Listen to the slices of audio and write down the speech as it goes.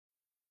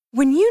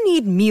When you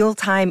need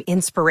mealtime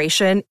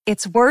inspiration,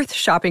 it's worth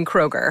shopping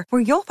Kroger,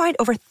 where you'll find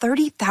over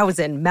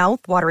 30,000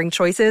 mouth-watering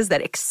choices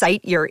that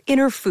excite your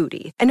inner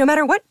foodie. And no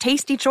matter what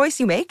tasty choice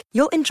you make,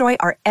 you'll enjoy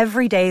our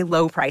everyday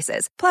low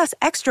prices, plus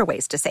extra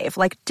ways to save,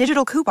 like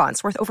digital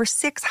coupons worth over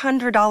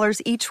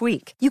 $600 each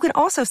week. You can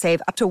also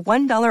save up to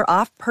 $1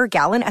 off per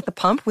gallon at the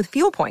pump with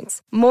fuel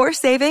points. More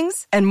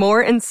savings and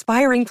more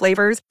inspiring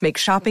flavors make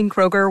shopping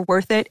Kroger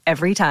worth it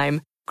every time.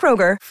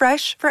 Kroger,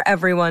 fresh for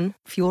everyone.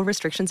 Fuel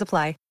restrictions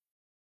apply.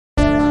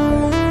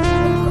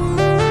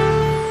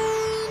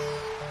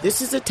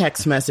 This is a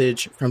text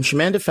message from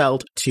Shamanda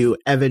Felt to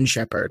Evan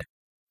Shepard.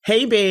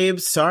 Hey,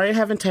 babes. Sorry I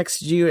haven't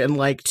texted you in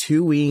like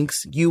 2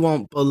 weeks. You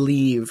won't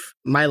believe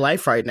my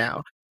life right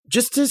now.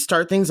 Just to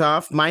start things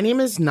off, my name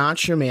is not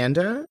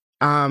Shamanda.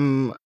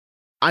 I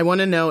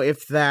want to know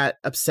if that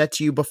upsets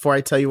you before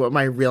I tell you what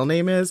my real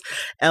name is.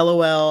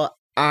 LOL,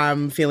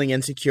 I'm feeling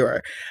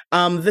insecure.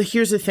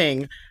 Here's the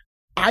thing.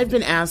 I've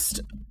been asked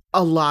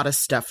a lot of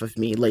stuff of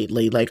me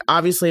lately. Like,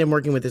 obviously I'm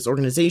working with this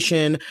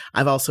organization.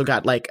 I've also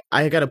got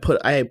I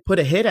put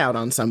a hit out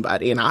on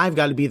somebody and I've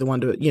got to be the one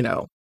to,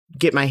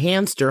 get my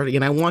hands dirty.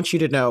 And I want you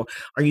to know,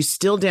 are you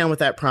still down with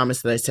that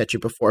promise that I set you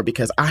before?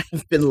 Because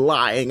I've been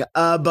lying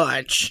a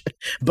bunch.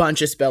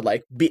 Bunch is spelled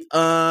like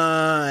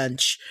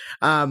bunch.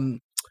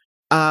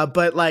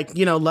 But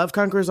love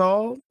conquers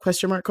all? ?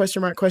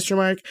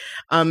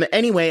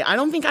 Anyway, I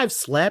don't think I've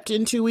slept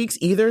in 2 weeks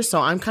either, so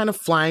I'm kind of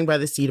flying by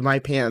the seat of my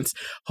pants.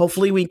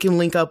 Hopefully we can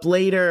link up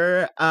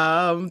later.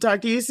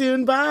 Talk to you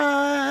soon.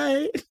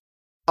 Bye.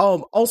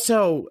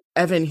 Also,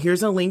 Evan,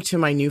 here's a link to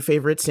my new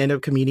favorite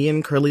stand-up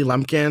comedian, Curly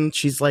Lumpkin.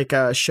 She's like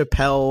a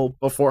Chappelle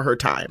before her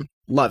time.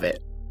 Love it.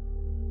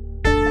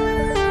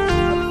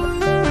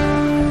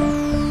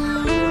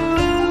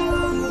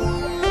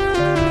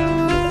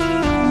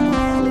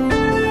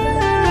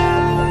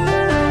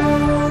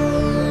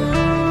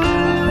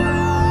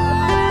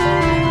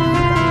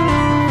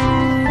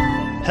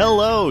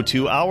 Hello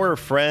to our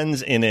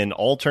friends in an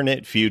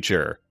alternate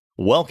future.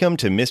 Welcome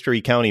to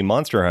Mystery County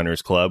Monster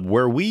Hunters Club,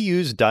 where we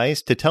use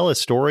dice to tell a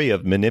story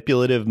of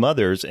manipulative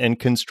mothers and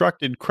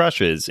constructed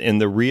crushes in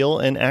the real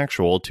and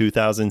actual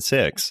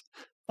 2006.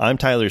 I'm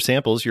Tyler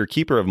Samples, your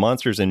keeper of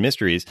monsters and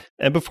mysteries,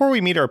 and before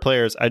we meet our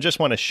players, I just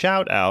want to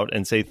shout out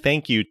and say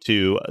thank you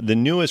to the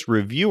newest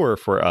reviewer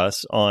for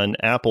us on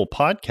Apple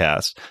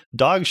Podcasts,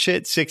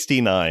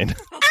 Dogshit69.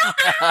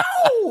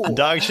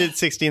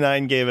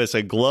 Dogshit69 gave us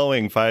a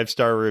glowing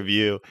 5-star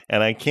review,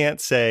 and I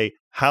can't say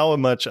how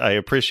much I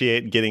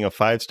appreciate getting a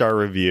 5-star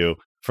review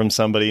from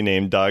somebody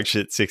named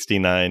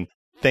Dogshit69.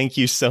 Thank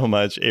you so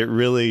much. It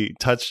really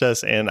touched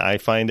us, and I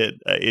find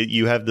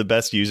you have the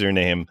best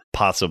username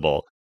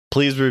possible.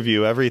 Please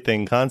review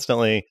everything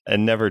constantly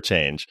and never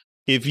change.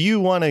 If you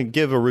want to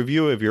give a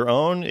review of your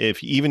own,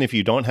 even if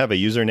you don't have a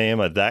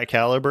username of that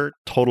caliber,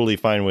 totally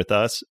fine with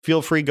us.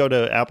 Feel free to go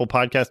to Apple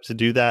Podcasts to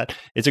do that.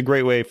 It's a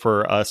great way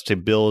for us to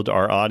build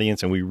our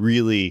audience, and we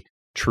really,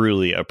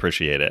 truly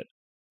appreciate it.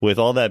 With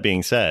all that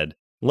being said,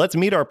 let's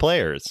meet our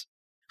players.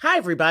 Hi,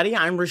 everybody.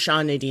 I'm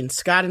Rashawn Nadine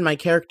Scott, and my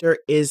character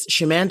is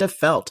Shamanda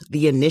Felt,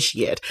 the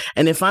Initiate.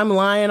 And if I'm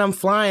lying, I'm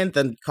flying,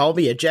 then call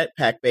me a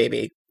jetpack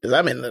baby, because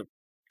I'm in the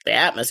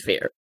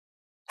atmosphere.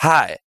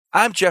 Hi,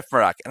 I'm Jeff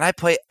Murdoch, and I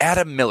play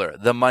Adam Miller,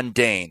 the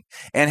Mundane.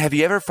 And have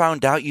you ever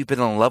found out you've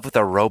been in love with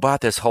a robot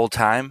this whole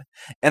time?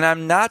 And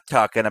I'm not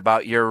talking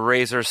about your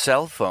Razr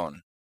cell phone.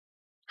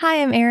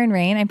 Hi, I'm Erin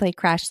Rain. I play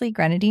Crashly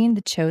Grenadine,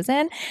 the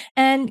Chosen.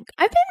 And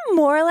I've been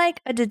more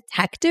like a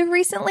detective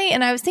recently,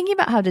 and I was thinking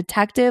about how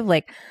detective,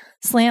 like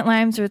Slant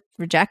Limes with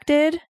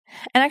Rejected.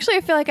 And actually,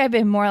 I feel like I've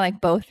been more like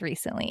both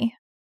recently.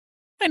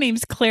 My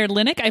name's Claire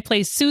Linick. I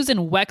play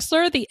Susan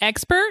Wexler, the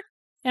Expert.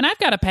 And I've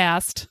got a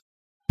past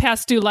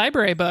due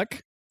library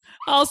book.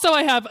 Also,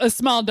 I have a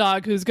small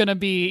dog who's going to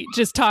be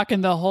just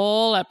talking the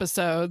whole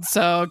episode.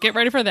 So get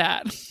ready for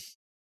that.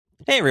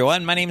 Hey,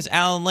 everyone. My name's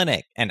Alan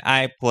Linick, and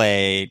I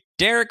play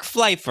Derek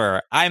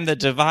Pfeiffer. I'm the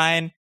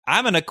Divine.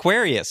 I'm an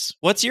Aquarius.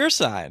 What's your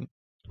sign?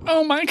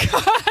 Oh, my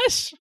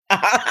gosh.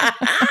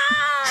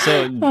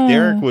 So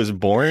Derek was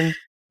born?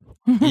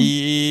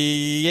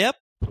 Yep.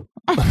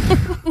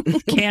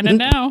 Canon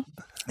now.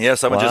 Yeah,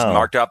 someone just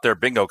marked out their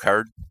bingo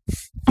card.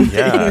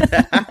 Yeah.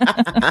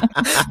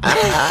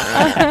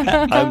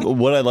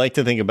 What I like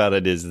to think about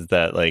it is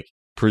that, like,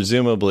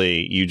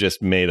 presumably you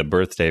just made a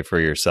birthday for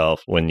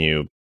yourself when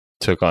you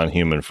took on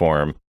human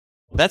form.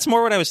 That's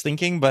more what I was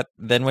thinking, but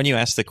then when you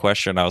asked the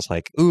question, I was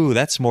like, ooh,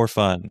 that's more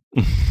fun.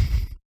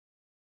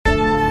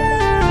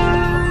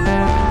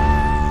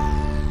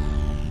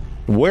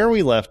 Where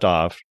we left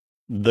off,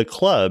 the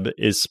club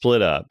is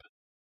split up.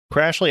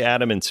 Crashly,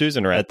 Adam, and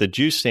Susan are at the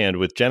juice stand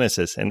with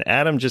Genesis, and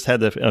Adam just had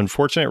the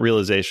unfortunate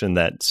realization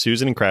that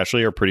Susan and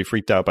Crashly are pretty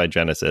freaked out by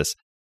Genesis,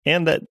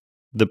 and that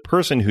the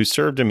person who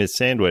served him his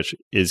sandwich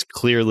is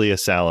clearly a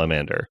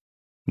salamander.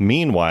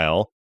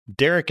 Meanwhile,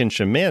 Derek and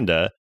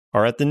Shamanda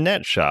are at the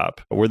net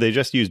shop, where they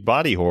just used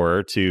body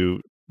horror to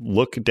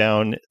look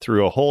down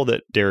through a hole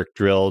that Derek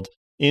drilled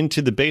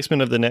into the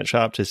basement of the net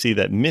shop to see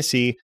that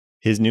Missy,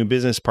 his new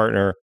business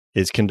partner,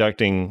 is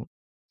conducting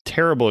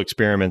terrible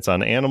experiments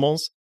on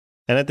animals.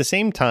 And at the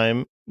same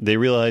time, they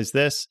realize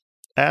this.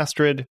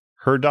 Astrid,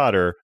 her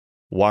daughter,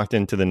 walked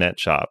into the net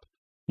shop.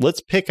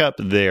 Let's pick up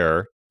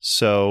there.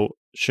 So,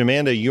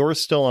 Shamanda, you're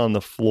still on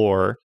the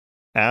floor.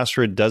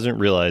 Astrid doesn't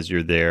realize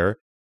you're there.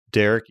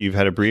 Derek, you've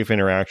had a brief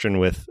interaction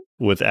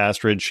with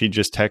Astrid. She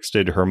just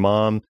texted her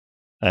mom,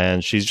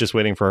 and she's just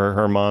waiting for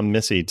her mom,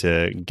 Missy,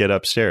 to get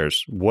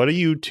upstairs. What do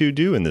you two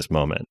do in this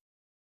moment?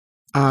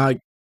 I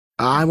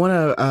want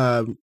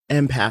to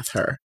empath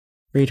her,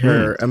 read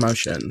her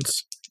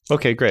emotions.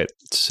 Okay, great.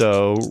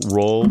 So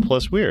roll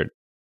plus weird.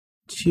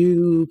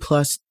 2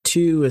 plus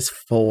 2 is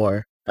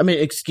 4.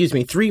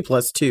 3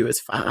 plus 2 is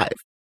 5.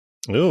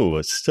 Ooh,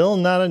 it's still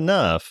not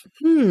enough.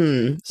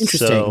 Interesting.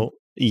 So,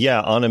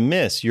 yeah, on a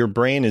miss, your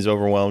brain is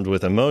overwhelmed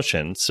with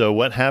emotion. So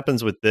what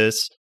happens with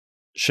this?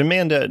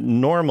 Shamanda,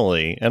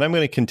 normally, and I'm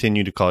going to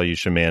continue to call you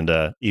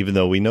Shamanda, even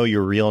though we know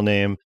your real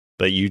name,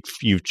 but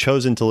you've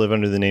chosen to live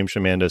under the name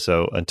Shamanda,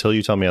 so until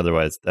you tell me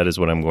otherwise, that is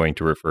what I'm going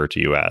to refer to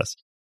you as.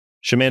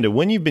 Shamanda,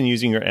 when you've been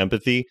using your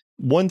empathy,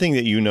 one thing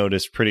that you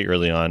noticed pretty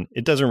early on,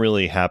 it doesn't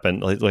really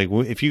happen. Like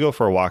if you go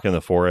for a walk in the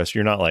forest,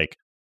 you're not like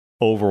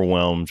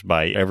overwhelmed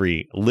by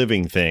every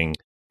living thing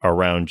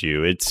around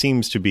you. It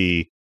seems to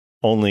be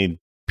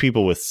only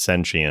people with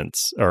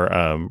sentience, or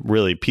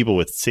really people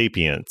with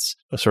sapience,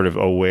 sort of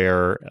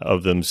aware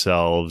of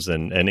themselves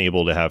and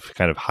able to have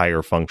kind of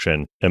higher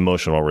function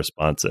emotional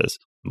responses,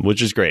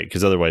 which is great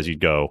because otherwise you'd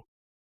go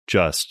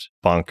just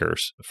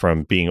bonkers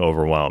from being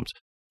overwhelmed.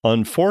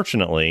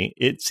 Unfortunately,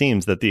 it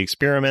seems that the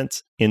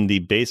experiments in the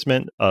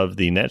basement of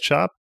the net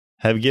shop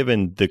have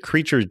given the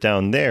creatures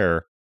down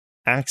there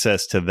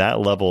access to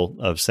that level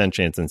of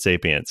sentience and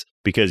sapience,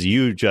 because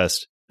you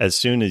just, as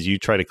soon as you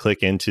try to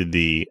click into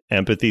the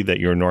empathy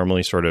that you're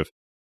normally sort of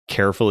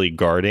carefully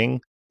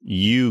guarding,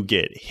 you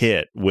get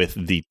hit with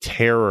the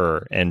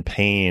terror and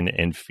pain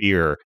and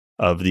fear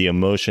of the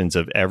emotions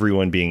of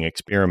everyone being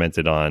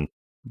experimented on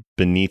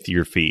beneath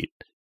your feet.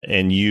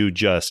 And you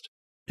just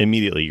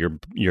immediately,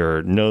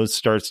 your nose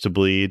starts to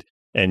bleed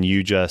and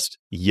you just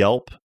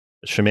yelp.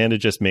 Shamanda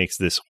just makes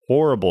this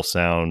horrible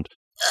sound.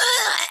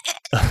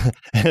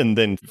 And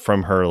then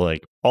from her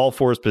like all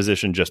fours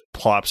position just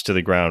plops to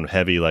the ground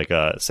heavy like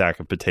a sack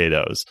of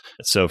potatoes.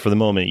 So for the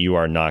moment you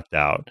are knocked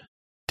out.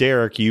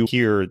 Derek, you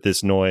hear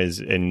this noise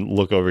and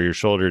look over your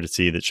shoulder to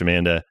see that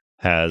Shamanda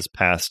has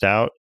passed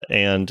out.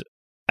 And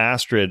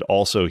Astrid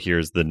also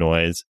hears the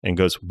noise and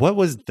goes, "What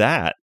was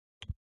that?"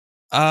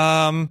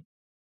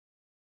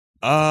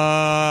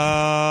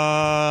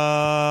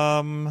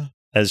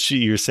 As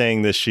you're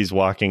saying this, she's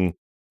walking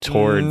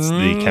towards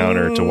the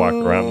counter to walk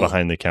around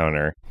behind the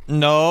counter.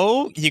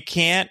 No, you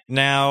can't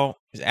now.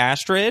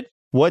 Astrid?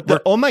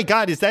 What? Oh my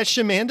God, is that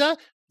Shamanda?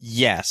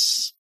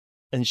 Yes.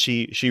 And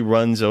she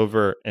runs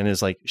over and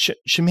is like,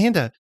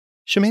 Shamanda,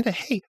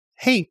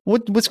 hey,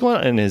 what's going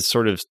on? And is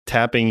sort of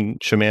tapping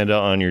Shamanda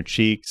on your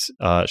cheeks.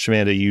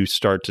 Shamanda, you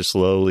start to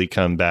slowly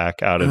come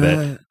back out of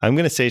it. I'm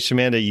going to say,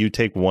 Shamanda, you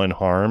take one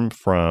harm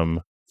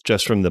from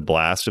the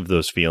blast of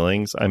those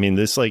feelings. I mean,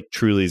 this like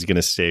truly is going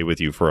to stay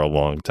with you for a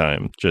long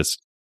time. Just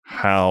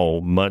how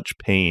much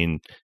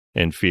pain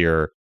and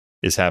fear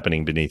is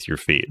happening beneath your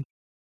feet.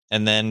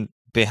 And then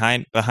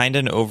behind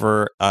and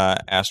over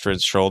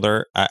Astrid's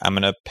shoulder, I'm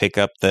going to pick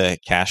up the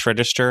cash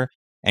register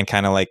and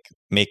kind of like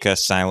make a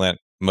silent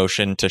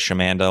motion to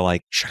Shamanda,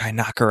 like, should I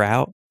knock her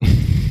out?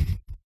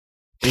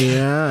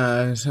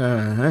 Yeah.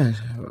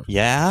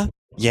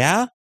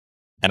 Yeah.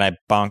 And I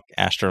bonk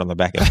Astrid on the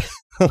back of it.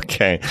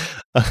 Okay.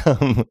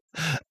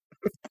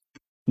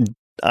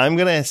 I'm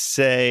going to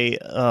say,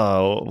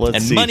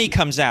 let's see. And money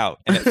comes out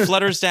and it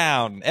flutters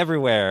down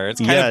everywhere. It's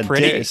kind of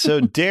pretty.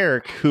 So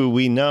Derek, who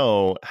we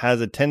know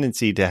has a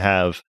tendency to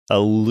have a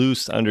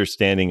loose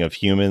understanding of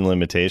human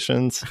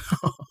limitations,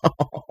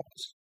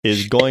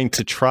 is going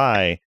to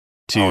try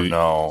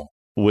to,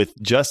 with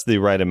just the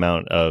right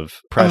amount of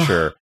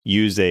pressure,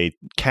 use a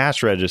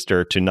cash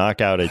register to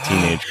knock out a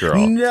teenage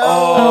girl. No.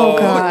 Oh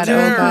God.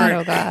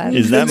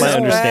 Is that my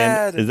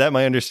understanding? Is that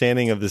my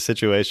understanding of the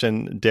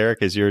situation,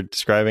 Derek, as you're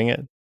describing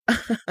it?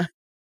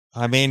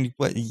 I mean,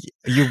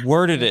 you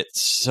worded it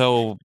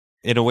so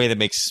in a way that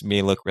makes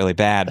me look really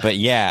bad, but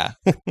yeah.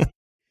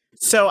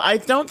 So I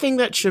don't think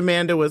that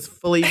Shamanda was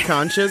fully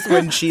conscious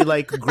when she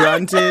like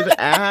grunted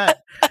at.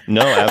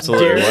 No,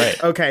 absolutely Derek.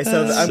 right. Okay,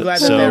 so I'm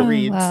glad that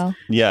reads. Wow.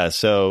 Yeah,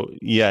 so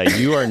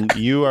you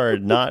are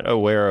not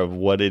aware of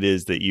what it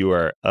is that you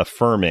are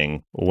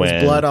affirming when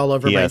There's blood all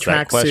over he my asks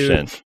that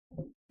question.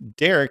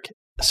 Derek,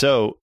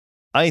 so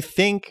I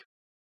think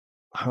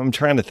I'm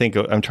trying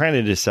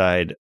to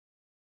decide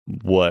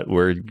what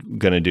we're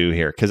going to do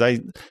here, because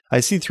I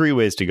see three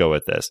ways to go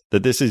with this.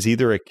 That this is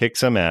either a kick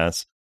some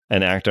ass,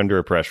 an act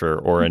under pressure,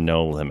 or a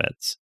no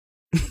limits.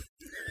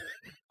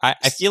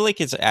 I feel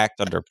like it's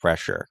act under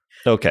pressure.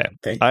 Okay.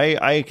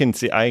 I can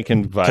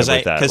vibe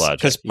with that logic.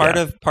 Because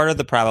part of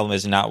the problem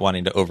is not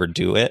wanting to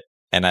overdo it,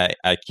 and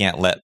I can't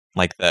let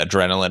like the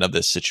adrenaline of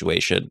this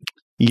situation.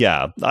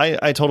 Yeah,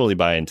 I totally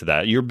buy into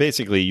that.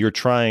 You're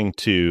trying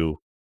to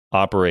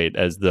operate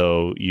as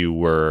though you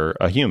were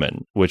a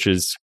human, which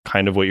is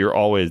kind of what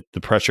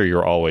the pressure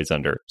you're always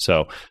under.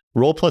 So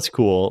roll plus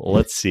cool.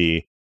 Let's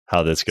see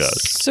how this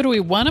goes. So do we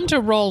want him to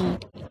roll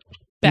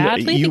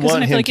badly? You because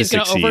want I feel him like to he's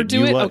going to succeed.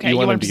 overdo it? Okay, you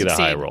want him to to get a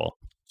high succeed. roll.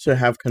 To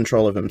have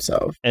control of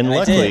himself. And I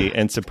luckily did.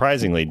 and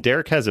surprisingly,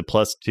 Derek has a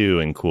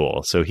 +2 in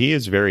cool. So he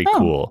is very Oh.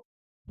 cool.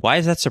 Why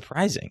is that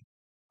surprising?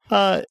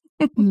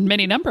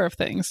 Many number of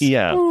things.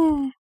 Yeah.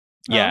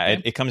 Yeah,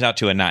 okay. it comes out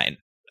to a 9.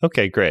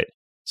 Okay, great.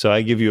 So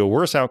I give you a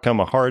worse outcome,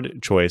 a hard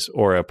choice,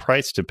 or a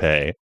price to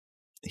pay.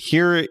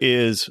 Here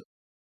is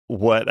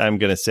what I'm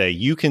going to say.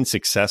 You can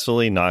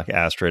successfully knock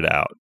Astrid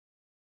out.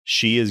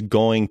 She is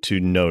going to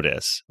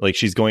notice, like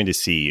she's going to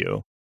see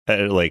you.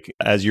 Like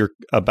as you're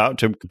about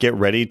to get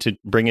ready to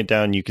bring it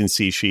down, you can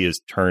see she is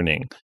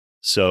turning.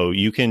 So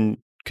you can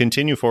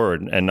continue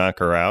forward and knock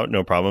her out,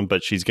 no problem.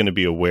 But she's going to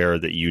be aware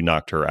that you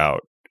knocked her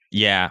out.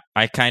 Yeah,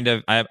 I'm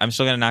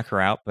still going to knock her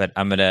out, but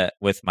I'm going to,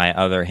 with my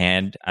other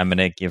hand, I'm going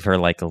to give her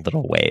like a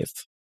little wave.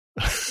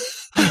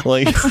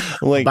 like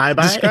Bye-bye.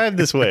 describe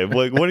this wave.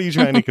 Like, what are you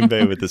trying to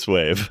convey with this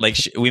wave? Like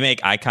we make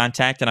eye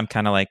contact and I'm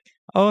kind of like,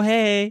 oh,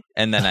 hey.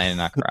 And then I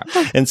knock her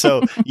out. And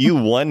so you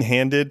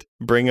one-handed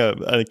bring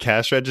a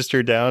cash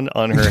register down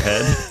on her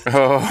head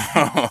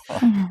Oh.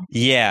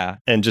 Yeah.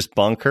 and just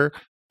bonk her.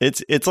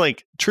 It's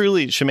like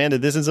truly, Shamanda,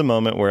 this is a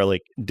moment where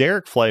like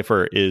Derek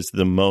Pfeiffer is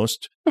the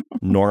most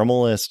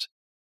normalist,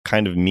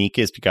 kind of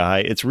meekest guy.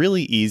 It's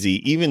really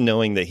easy, even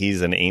knowing that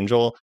he's an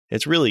angel,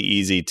 it's really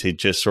easy to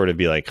just sort of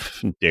be like,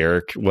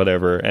 Derek,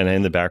 whatever, and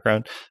in the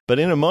background. But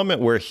in a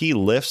moment where he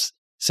lifts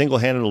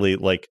single-handedly,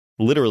 like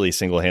literally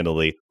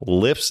single-handedly,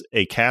 lifts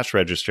a cash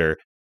register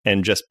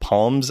and just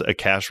palms a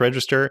cash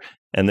register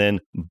and then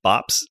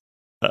bops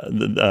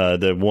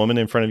the woman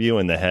in front of you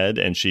in the head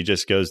and she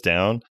just goes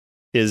down,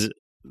 is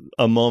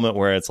a moment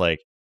where it's like,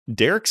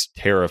 Derek's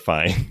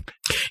terrifying.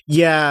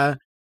 Yeah.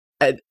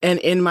 And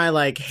in my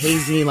like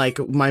hazy, like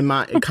my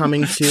mind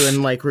coming to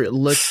and like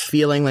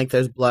feeling like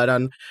there's blood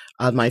on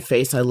my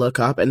face, I look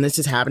up and this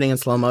is happening in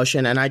slow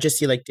motion. And I just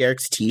see like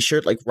Derek's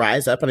t-shirt like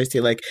rise up and I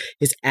see like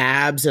his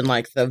abs and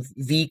like the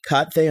V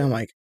cut thing. I'm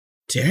like,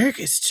 Derek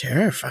is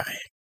terrifying.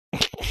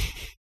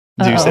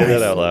 Do you say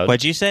that out loud?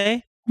 What'd you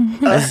say?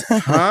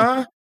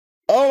 Huh?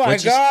 Oh my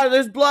What'd you God,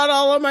 there's blood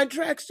all on my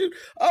tracksuit.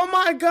 Oh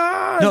my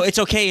God. No, it's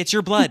okay. It's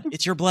your blood.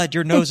 It's your blood.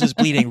 Your nose is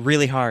bleeding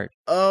really hard.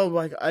 Oh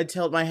my God. I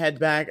tilt my head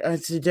back. I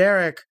said,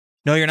 Derek.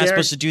 No, you're not Derek-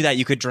 supposed to do that.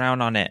 You could drown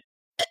on it.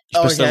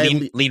 You're supposed Okay,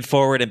 to lean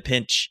forward and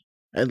pinch.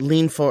 I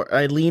lean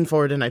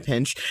forward and I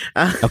pinch.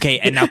 Okay,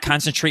 and now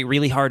concentrate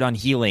really hard on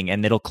healing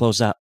and it'll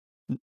close up.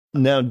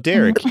 Now,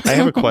 Derek, I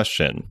have a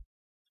question.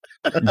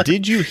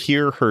 Did you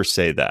hear her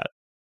say that?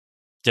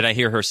 Did I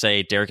hear her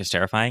say Derek is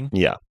terrifying?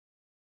 Yeah.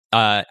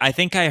 I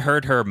think I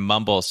heard her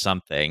mumble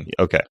something.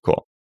 Okay,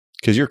 cool.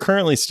 Because you're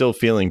currently still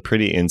feeling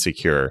pretty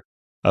insecure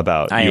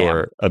about I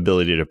your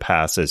ability to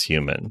pass as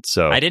human.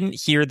 So I didn't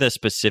hear the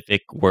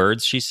specific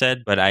words she said,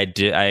 but I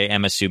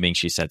am assuming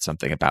she said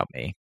something about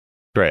me.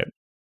 great.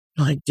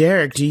 Like,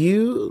 Derek, do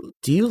you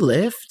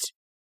lift?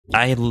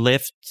 I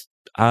lift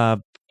I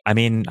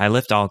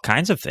lift all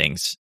kinds of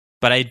things,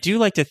 but I do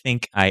like to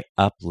think I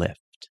uplift.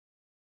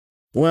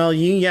 Well,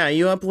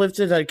 you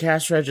uplifted a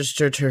cash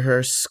register to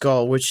her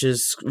skull, which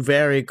is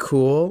very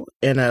cool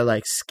in a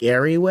like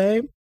scary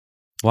way.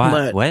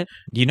 But- What?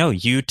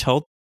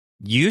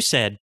 You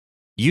said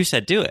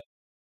do it.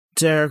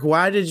 Derek,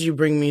 why did you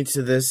bring me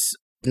to this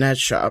net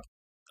shop?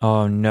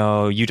 Oh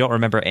no, you don't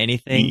remember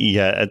anything?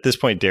 Yeah, at this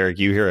point, Derek,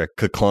 you hear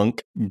a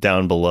clunk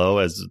down below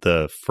as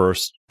the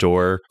first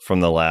door from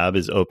the lab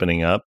is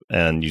opening up,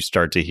 and you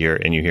start to hear,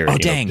 and you hear, Oh,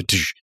 dang.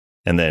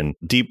 And then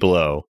deep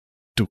below,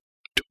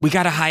 We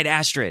gotta hide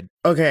Astrid.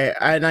 Okay,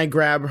 and I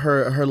grab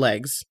her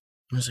legs.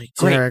 I was like,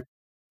 Great. Derek,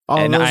 all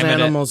And those I'm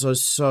gonna- animals are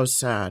so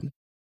sad.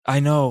 I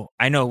know.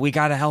 We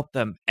gotta help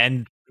them,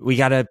 and we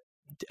gotta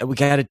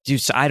do.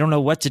 I don't know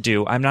what to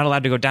do. I'm not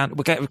allowed to go down.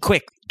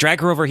 Quick,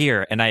 drag her over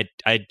here. And I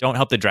don't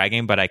help the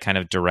dragging, but I kind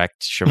of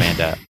direct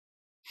Shamanda.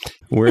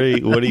 what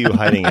are you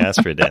hiding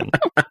Astrid in?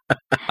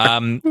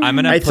 I'm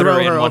gonna I put throw her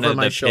in her one over of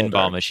my the shoulder.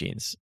 pinball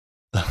machines.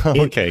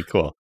 Okay,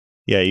 cool.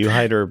 Yeah, you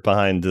hide her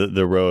behind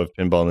the row of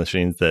pinball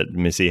machines that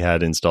Missy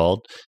had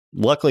installed.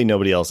 Luckily,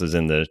 nobody else is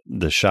in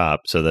the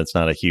shop, so that's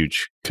not a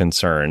huge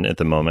concern at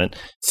the moment.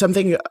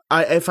 Something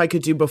if I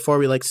could do before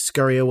we like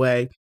scurry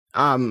away.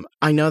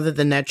 I know that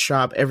the net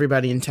shop,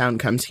 everybody in town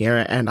comes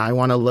here, and I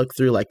want to look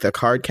through like the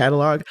card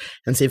catalog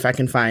and see if I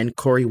can find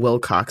Corey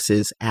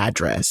Wilcox's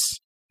address.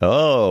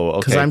 Oh, okay.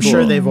 Because I'm cool.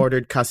 sure they've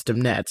ordered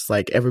custom nets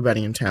like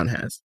everybody in town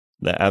has.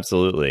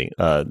 Absolutely.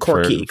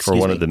 Corky, for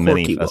one excuse of the me,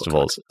 many Corky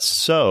festivals.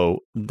 So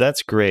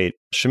that's great.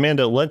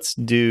 Shamanda, let's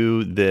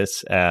do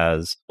this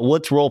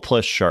let's roll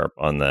plus sharp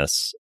on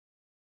this.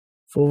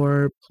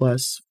 4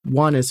 +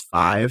 1 is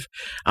 5.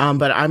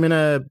 But I'm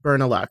gonna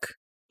burn a luck.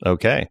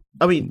 Okay.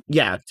 I mean,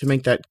 yeah, to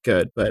make that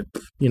good, but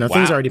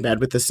things are already bad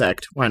with the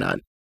sect. Why not?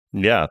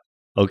 Yeah.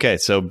 Okay.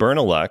 So burn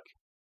a luck.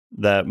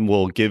 That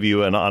will give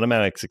you an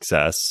automatic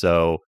success.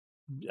 So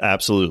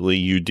absolutely,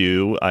 you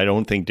do. I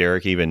don't think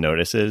Derek even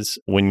notices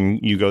when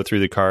you go through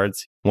the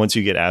cards. Once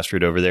you get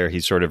Astrid over there,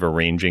 he's sort of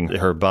arranging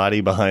her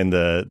body behind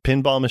the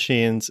pinball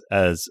machines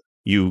as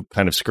you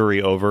kind of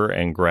scurry over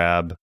and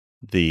grab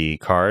the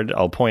card.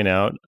 I'll point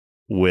out,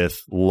 with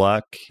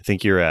luck, I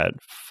think you're at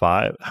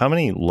 5. How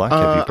many luck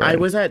have you burned? I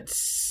was at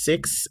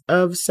 6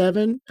 of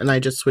 7, and I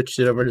just switched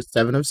it over to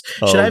 7 of.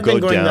 Oh, should I have go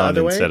been going down the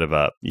other way instead of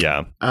up?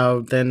 Yeah.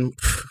 Oh, then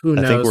who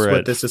knows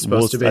what this is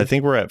supposed to be? I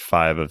think we're at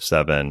 5 of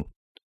 7.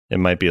 It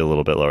might be a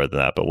little bit lower than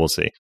that, but we'll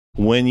see.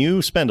 When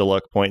you spend a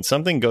luck point,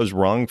 something goes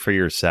wrong for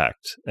your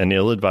sect, an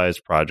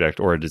ill-advised project,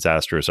 or a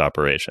disastrous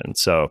operation.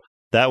 So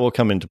that will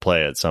come into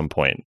play at some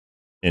point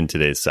in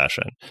today's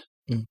session.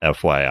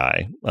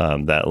 FYI,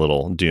 that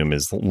little doom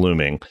is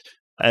looming.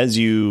 As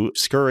you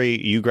scurry,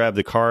 you grab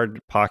the card,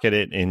 pocket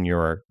it in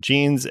your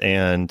jeans,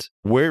 and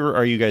where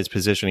are you guys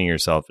positioning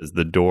yourself as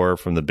the door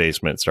from the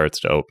basement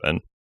starts to open?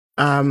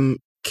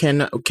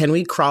 Can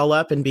we crawl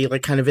up and be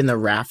like kind of in the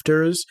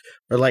rafters,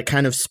 or like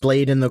kind of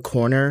splayed in the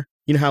corner?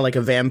 You know how like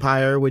a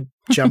vampire would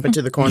jump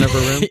into the corner of a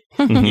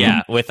room?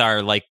 Yeah, with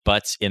our like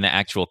butts in the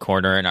actual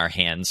corner and our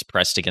hands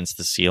pressed against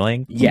the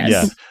ceiling. Yes.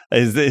 Yeah.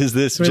 Is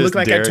this We just look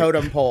like Derek? a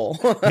totem pole.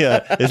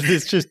 Yeah. Is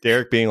this just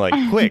Derek being like,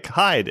 quick,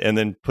 hide, and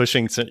then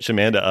pushing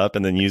Shamanda up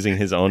and then using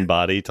his own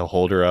body to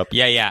hold her up?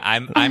 Yeah.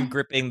 I'm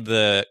gripping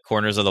the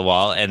corners of the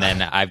wall, and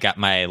then I've got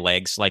my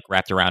legs like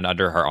wrapped around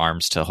under her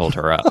arms to hold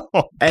her up.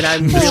 And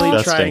I'm really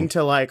Disgusting. trying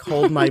to like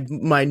hold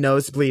my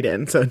nosebleed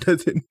in so it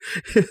doesn't.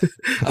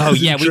 Oh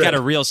yeah, we drip. got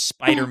a real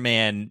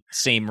Spider-Man,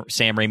 Sam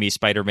Raimi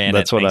Spider-Man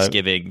That's at what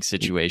Thanksgiving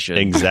situation.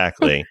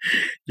 Exactly.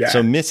 Yeah.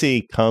 So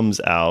Missy comes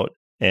out,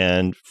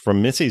 and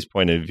from Missy's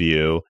point of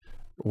view,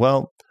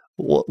 well,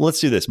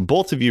 let's do this.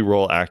 Both of you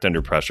roll act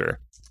under pressure,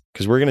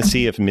 because we're going to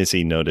see if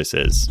Missy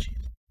notices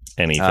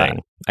anything.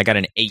 I got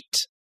an 8.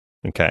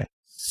 Okay.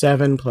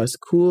 7 plus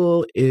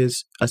cool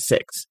is a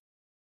 6.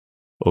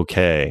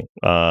 Okay.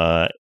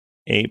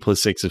 8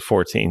 plus 6 is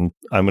 14.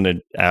 I'm going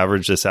to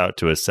average this out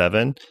to a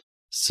 7.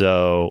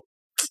 So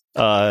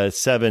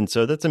 7.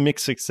 So that's a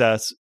mixed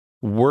success.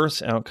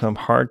 Worse outcome,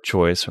 hard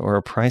choice, or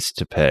a price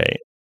to pay.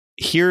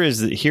 Here is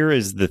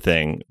the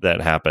thing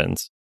that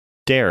happens.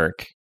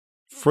 Derek,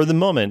 for the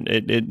moment,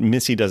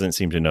 Missy doesn't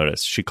seem to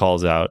notice. She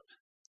calls out,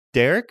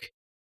 "Derek?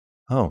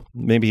 Oh,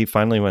 maybe he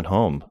finally went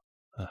home."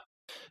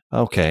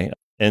 Okay.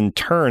 And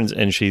turns,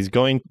 and she's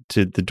going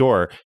to the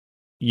door.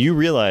 You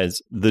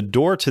realize the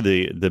door to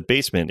the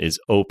basement is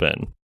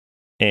open.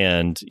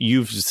 And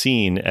you've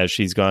seen, as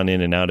she's gone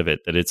in and out of it,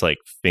 that it's like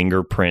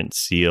fingerprint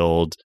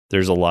sealed.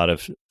 There's a lot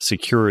of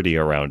security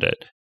around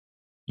it.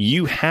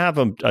 You have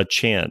a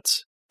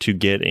chance to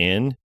get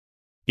in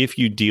if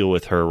you deal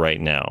with her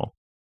right now.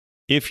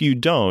 If you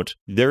don't,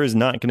 there is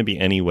not going to be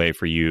any way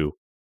for you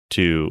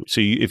to. So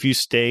if you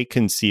stay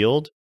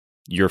concealed,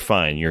 you're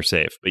fine. You're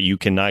safe. But you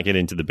cannot get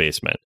into the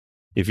basement.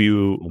 If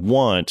you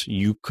want,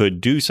 you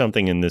could do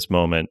something in this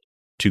moment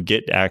to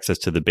get access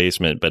to the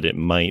basement, but it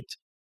might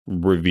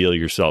reveal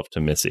yourself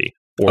to Missy,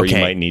 or you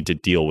might need to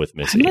deal with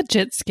Missy. I'm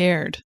legit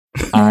scared.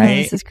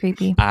 This is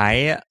creepy.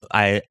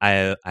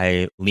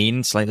 I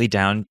lean slightly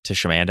down to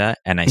Shamanda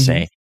and I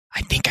say,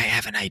 I think I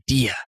have an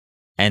idea.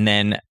 And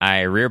then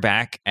I rear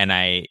back and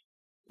I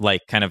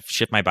like kind of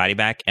shift my body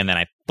back, and then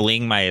I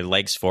fling my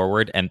legs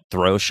forward and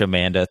throw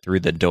Shamanda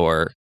through the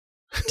door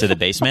to the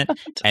basement.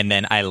 And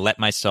then I let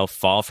myself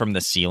fall from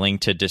the ceiling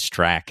to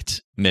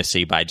distract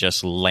Missy by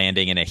just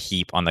landing in a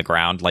heap on the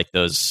ground, like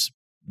those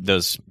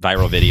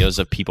viral videos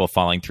of people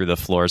falling through the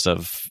floors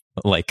of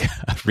like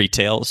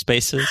retail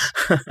spaces.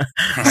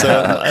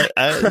 So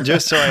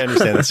just so I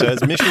understand this, so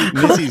as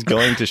Missy's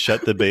going to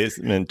shut the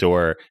basement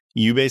door,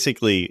 you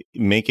basically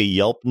make a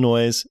yelp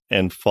noise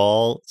and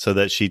fall so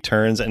that she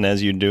turns, and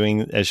as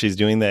she's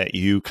doing that,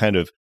 you kind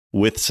of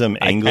with some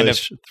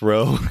English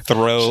throw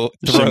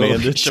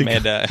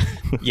Shamanda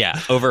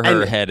over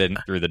her head and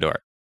through the door.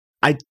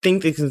 I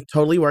think it can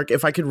totally work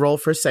if I could roll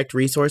for sect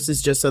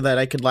resources, just so that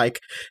I could like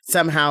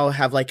somehow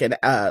have like an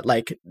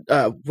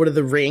what are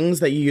the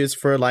rings that you use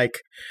for like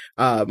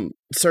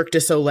Cirque du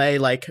Soleil?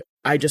 Like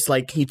I just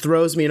like he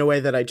throws me in a way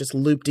that I just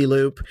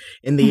loop-de-loop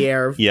in the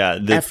air. Yeah,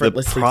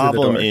 the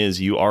problem is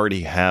you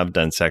already have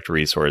done sect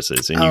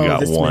resources and you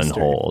got one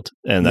hold,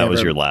 and that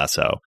was your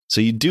lasso.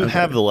 So you do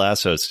have the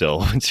lasso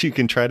still, which you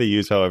can try to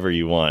use however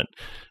you want.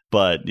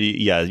 But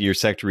yeah, your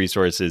sect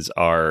resources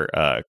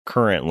are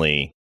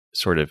currently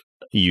sort of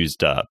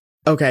used up.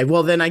 Okay,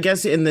 well then I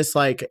guess in this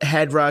like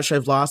head rush,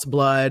 I've lost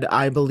blood.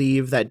 I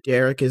believe that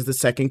Derek is the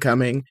second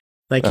coming.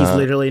 Like he's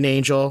literally an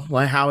angel.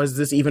 Like how is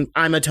this even?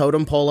 I'm a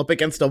totem pole up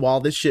against a wall.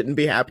 This shouldn't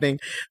be happening.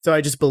 So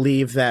I just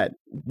believe that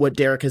what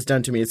Derek has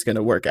done to me is going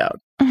to work out.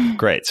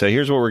 Great. So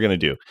here's what we're going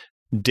to do.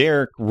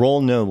 Derek,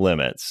 roll no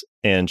limits,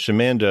 and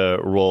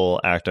Shamanda, roll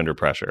act under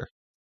pressure.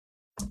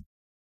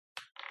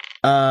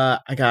 I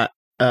got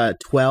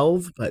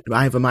 12, but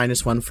I have a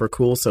 -1 for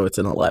cool, so it's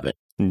an 11.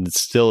 It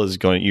still is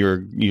going. You're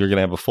going to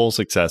have a full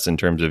success in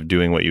terms of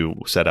doing what you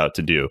set out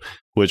to do,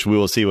 which we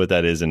will see what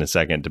that is in a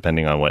second,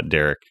 depending on what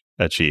Derek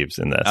achieves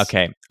in this.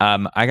 Okay.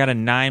 I got a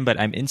 9, but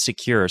I'm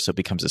insecure, so it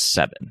becomes a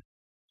 7.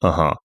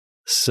 Uh-huh.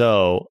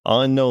 So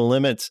on No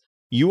Limits,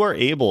 you are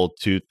able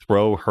to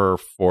throw her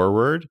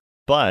forward,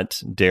 but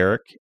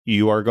Derek,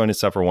 you are going to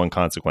suffer one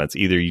consequence.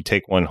 Either you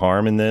take 1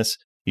 harm in this,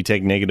 you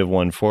take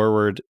 -1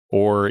 forward,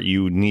 or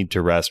you need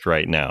to rest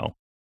right now.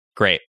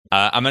 Great.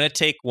 I'm going to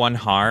take 1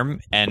 harm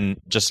and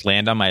just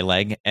land on my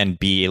leg and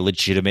be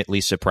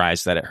legitimately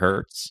surprised that it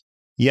hurts.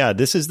 Yeah,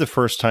 this is the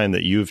first time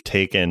that you've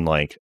taken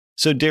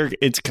so Derek,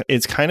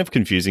 it's kind of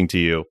confusing to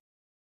you.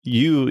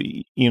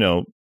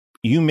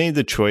 You made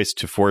the choice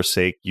to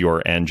forsake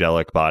your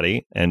angelic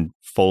body and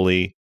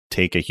fully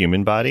take a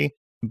human body,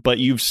 but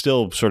you've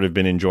still sort of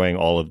been enjoying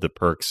all of the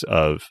perks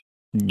of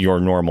your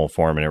normal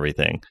form and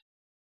everything.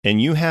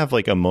 And you have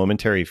a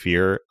momentary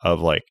fear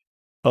of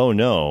oh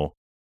no,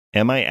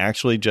 am I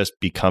actually just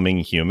becoming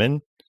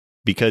human?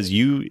 Because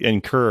you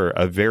incur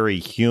a very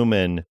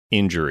human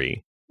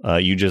injury.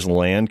 You just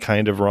land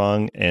kind of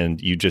wrong and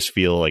you just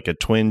feel a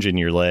twinge in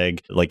your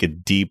leg, like a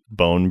deep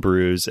bone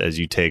bruise as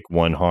you take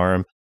 1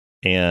 harm.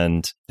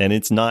 And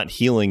it's not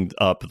healing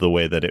up the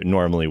way that it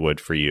normally would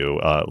for you.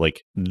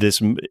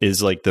 This is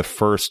the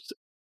first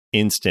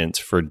instance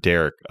for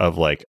Derek of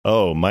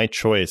oh, my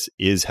choice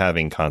is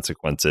having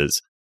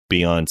consequences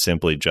beyond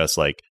simply just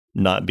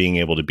not being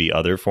able to be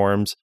other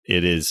forms.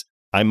 It is,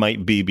 I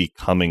might be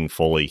becoming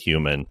fully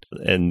human.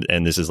 And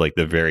this is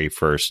the very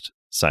first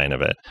sign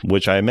of it,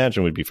 which I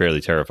imagine would be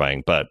fairly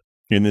terrifying. But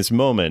in this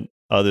moment,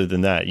 other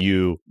than that,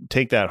 you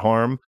take that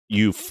harm,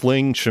 you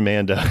fling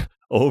Shamanda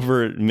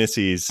over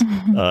Missy's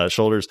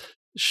shoulders.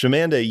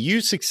 Shamanda, you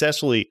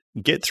successfully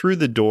get through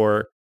the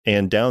door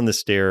and down the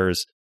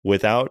stairs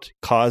without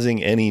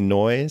causing any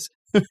noise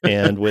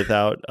and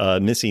without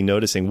Missy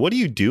noticing. What do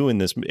you do in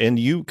this? And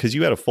because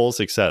you had a full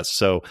success.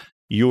 So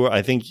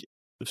I think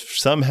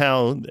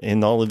somehow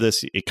in all of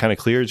this, it kind of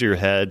clears your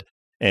head.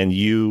 And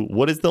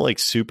what is the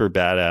super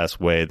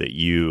badass way that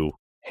you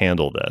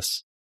handle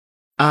this?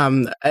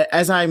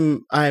 As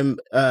I'm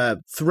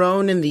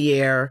thrown in the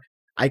air,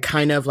 I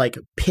kind of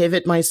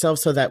pivot myself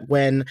so that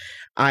when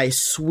I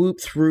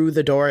swoop through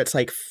the door, it's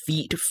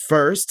feet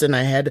first, and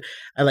I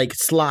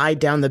slide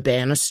down the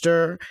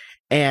banister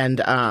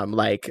and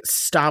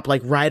stop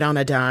right on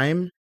a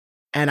dime,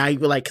 and I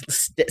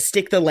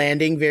stick the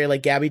landing very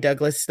Gabby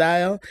Douglas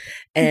style,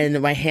 and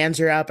my hands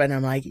are up, and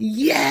I'm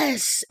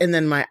yes, and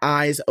then my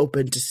eyes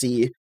open to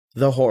see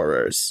the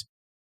horrors.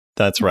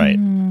 That's right.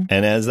 And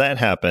as that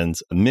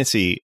happens,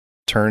 Missy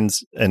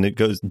turns and it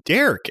goes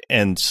Derek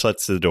and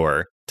shuts the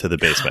door to the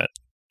basement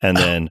and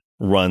then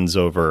runs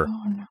over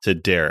to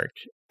Derek.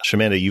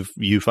 Shamanda,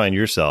 you find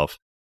yourself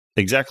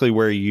exactly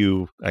where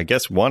you, I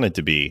guess, wanted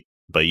to be,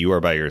 but you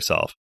are by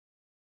yourself.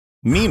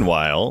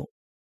 Meanwhile,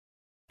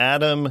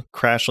 Adam,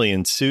 Crashly,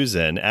 and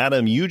Susan.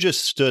 Adam, you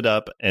just stood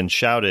up and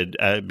shouted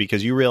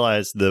because you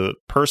realized the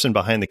person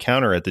behind the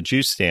counter at the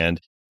juice stand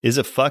is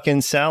a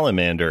fucking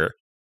salamander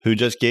who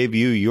just gave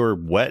you your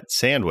wet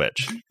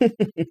sandwich.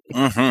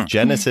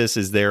 Genesis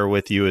is there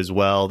with you as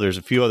well. There's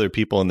a few other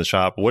people in the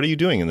shop. What are you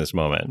doing in this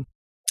moment?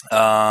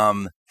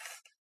 So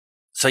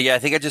yeah, I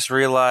think I just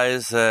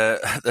realized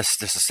there's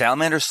a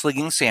salamander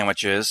slinging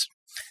sandwiches,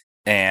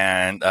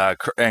 and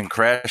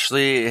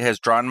Crashly has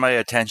drawn my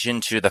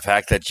attention to the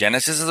fact that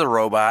Genesis is a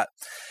robot,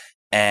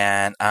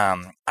 and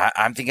I'm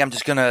thinking I'm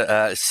just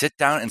gonna sit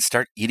down and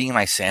start eating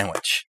my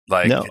sandwich.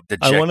 I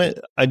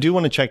do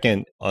want to check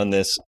in on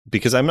this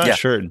because I'm not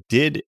sure.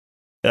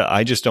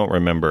 I just don't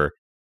remember.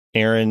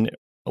 Aaron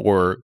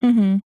or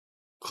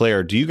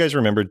Claire, do you guys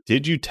remember?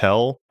 Did you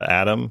tell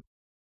Adam?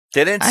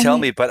 They didn't tell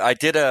me, but I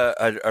did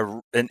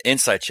an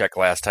insight check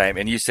last time,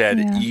 and you said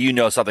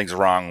something's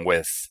wrong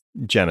with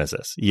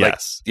Genesis.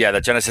 Yes,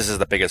 that Genesis is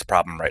the biggest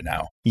problem right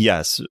now.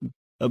 Yes.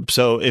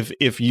 So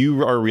if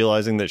you are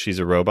realizing that she's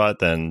a robot,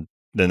 then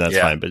that's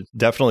fine. But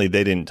definitely,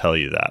 they didn't tell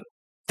you that.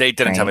 They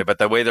didn't tell me, but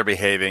the way they're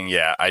behaving,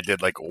 I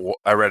did.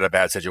 I read a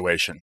bad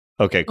situation.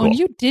 Okay, cool. Oh,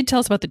 you did tell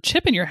us about the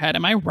chip in your head.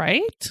 Am I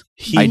right?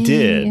 I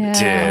did.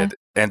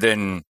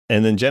 And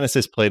then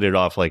Genesis played it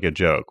off like a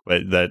joke.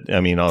 But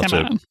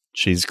also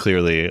she's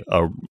clearly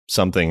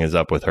something is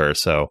up with her.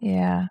 So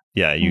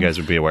you guys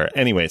would be aware.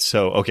 Anyway,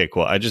 so okay,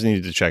 cool. I just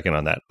needed to check in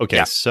on that.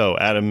 Okay, so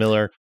Adam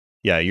Miller,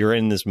 you're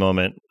in this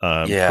moment.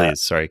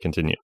 Please, sorry,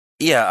 continue.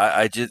 Yeah,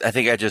 I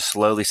think I just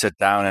slowly sit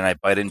down and I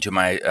bite into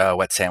my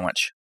wet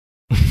sandwich.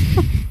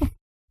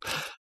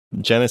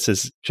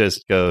 Genesis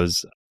just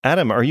goes,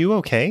 Adam, are you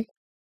okay?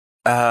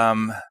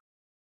 Hey,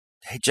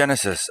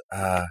 Genesis,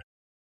 do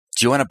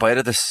you want a bite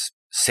of this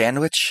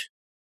sandwich?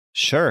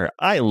 Sure.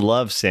 I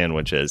love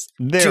sandwiches.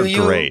 They're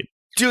great.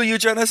 Do you,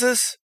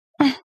 Genesis?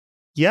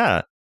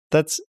 Yeah,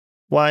 that's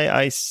why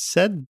I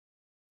said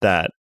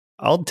that.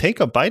 I'll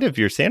take a bite of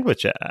your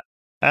sandwich.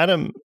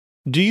 Adam,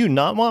 do you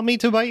not want me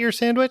to bite your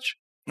sandwich?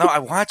 No, I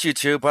want you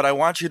to, but I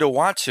want you to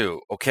want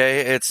to,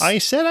 okay? I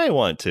said I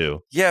want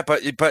to. Yeah,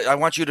 but I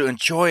want you to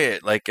enjoy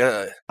it.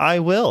 I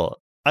will.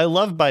 I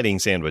love biting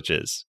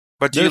sandwiches.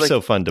 But they're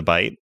so fun to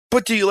bite.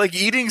 But do you like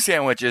eating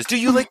sandwiches? Do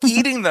you like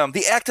eating them?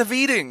 The act of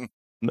eating.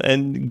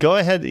 And go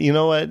ahead. You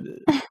know what,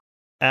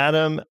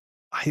 Adam?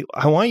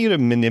 I want you to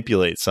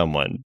manipulate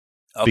someone.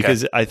 Okay.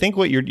 Because I think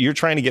what you're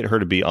trying to get her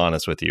to be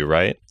honest with you,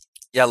 right?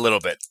 Yeah, a little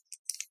bit.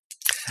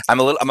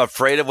 I'm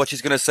afraid of what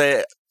she's going to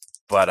say,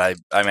 but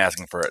I'm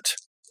asking for it.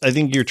 I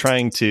think you're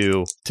trying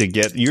to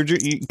get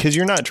because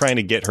you're not trying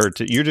to get her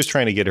to. You're just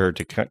trying to get her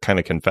to kind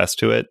of confess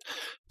to it.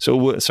 So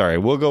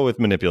we'll go with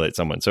manipulate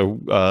someone. So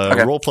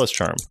roll plus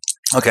charm.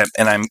 Okay,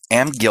 and I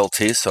am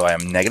guilty, so I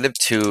am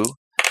 -2.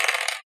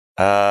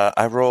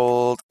 I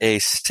rolled a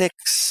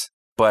 6,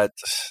 but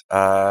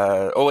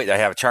I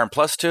have a charm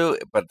 +2,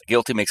 but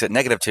guilty makes it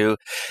 -2.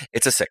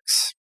 It's a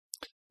 6.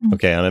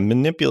 Okay, and I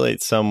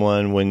manipulate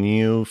someone when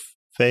you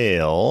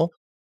fail.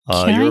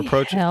 Can your I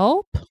approach.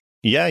 help?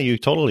 Yeah, you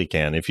totally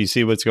can. If you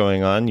see what's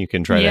going on, you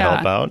can try to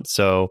help out.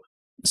 So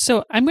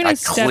I'm going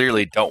to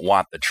clearly don't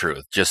want the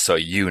truth, just so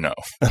you know.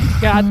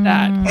 Got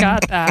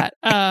that.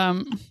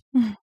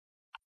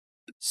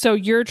 So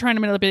you're trying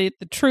to manipulate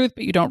the truth,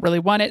 but you don't really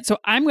want it. So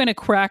I'm going to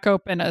crack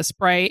open a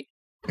Sprite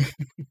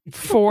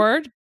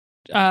for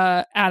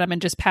Adam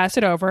and just pass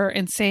it over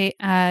and say,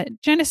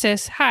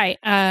 Genesis, hi,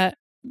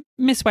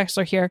 Miss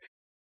Wexler here.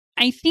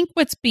 I think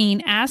what's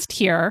being asked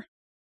here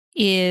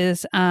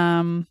is...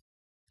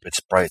 It's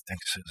Sprite.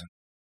 Thanks, Susan.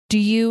 Do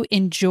you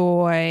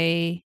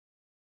enjoy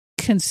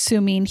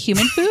consuming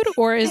human food,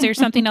 or is there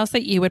something else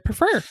that you would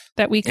prefer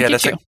that we could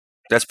get you?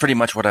 That's pretty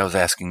much what I was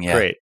asking, yeah.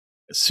 Great.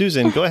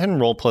 Susan, go ahead and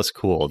roll plus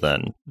cool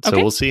then. So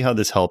Okay. we'll see how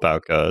this help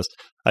out goes.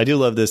 I do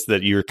love this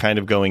that you're kind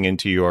of going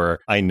into your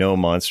I know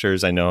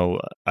monsters, I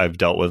know I've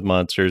dealt with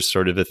monsters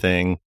sort of a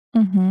thing.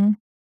 Mm-hmm.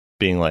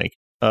 Being like,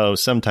 oh,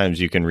 sometimes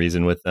you can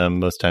reason with them,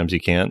 most times you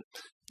can't.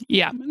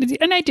 Yeah.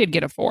 And I did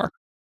get a 4.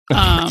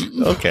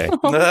 Okay.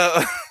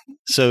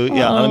 So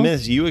on a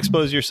miss, you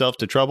expose yourself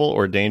to trouble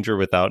or danger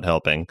without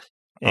helping.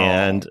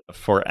 And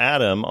for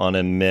Adam, on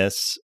a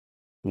miss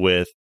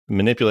with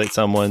manipulate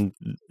someone,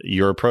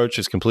 your approach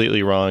is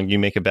completely wrong. You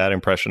make a bad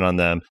impression on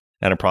them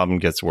and a problem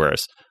gets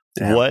worse.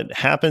 Damn. What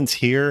happens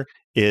here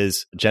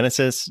is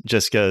Genesis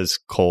just goes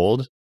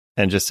cold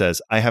and just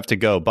says, I have to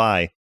go,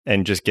 bye,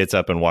 and just gets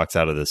up and walks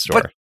out of the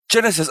store. But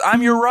Genesis,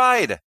 I'm your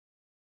ride.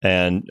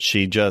 And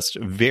she just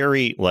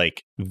very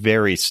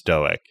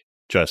stoic,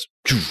 just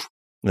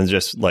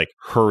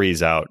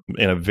hurries out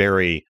in a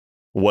very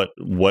what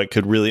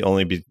could really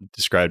only be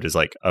described as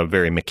like a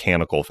very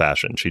mechanical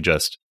fashion. She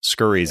just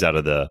scurries out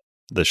of the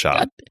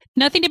shop.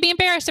 Nothing to be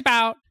embarrassed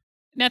about.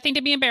 Nothing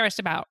to be embarrassed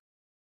about.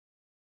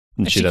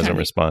 And she doesn't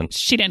respond.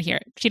 She didn't hear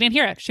it. She didn't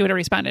hear it. She would have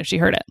responded if she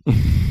heard it.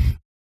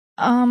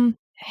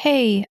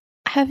 Hey,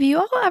 have you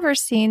all ever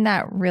seen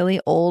that really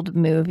old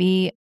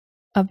movie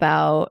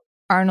about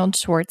Arnold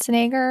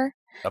Schwarzenegger?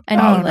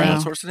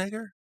 Arnold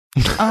Schwarzenegger?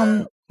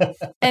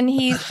 And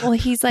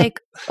he's like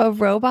a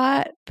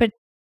robot, but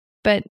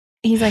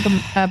he's like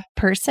a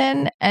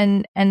person,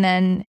 and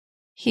then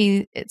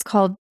it's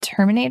called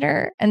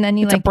Terminator, and then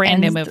It's a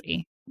brand new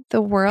movie.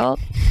 The world.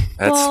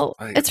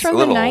 It's from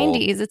the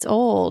 90s. It's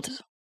old.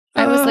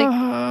 I was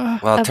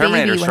like,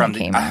 Terminator's from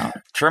came out.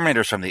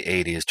 Terminator's from the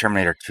 80s.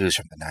 Terminator 2 is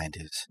from the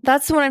 90s.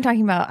 That's the one I'm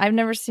talking about. I've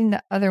never seen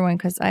the other one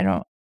because I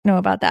don't know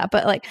about that.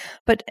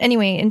 But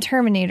anyway, in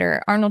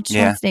Terminator, Arnold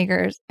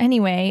Schwarzenegger,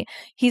 anyway,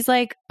 he's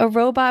like a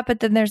robot, but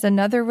then there's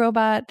another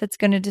robot that's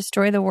going to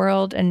destroy the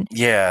world. And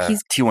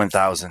he's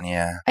T-1000,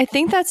 yeah. I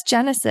think that's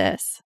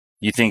Genesis.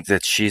 You think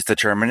that she's the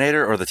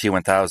Terminator or the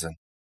T-1000?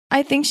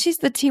 I think she's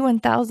the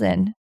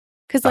T-1000.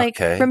 Because,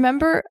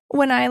 remember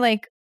when I,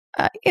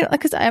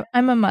 because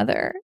I'm a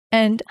mother.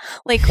 And,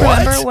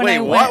 remember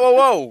when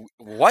Whoa.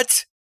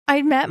 What?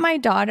 I met my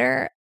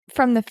daughter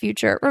from the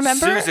future.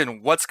 Remember?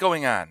 Susan, what's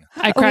going on?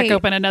 I crack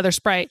open another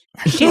Sprite.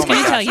 She's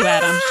going to tell you,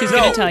 Adam. She's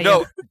going to tell you.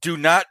 No, do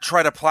not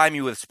try to ply me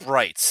with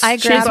Sprites. I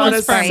grab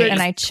a Sprite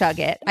and I chug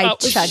it.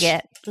 Chug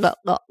it. Look.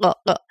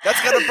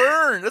 That's going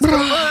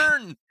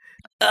to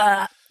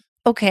burn.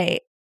 Okay.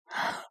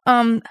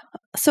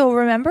 So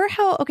remember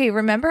how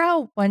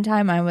one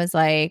time I was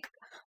like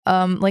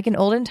an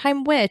olden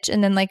time witch,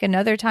 and then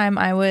another time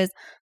I was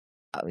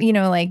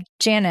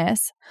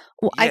Janice.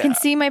 Well, I can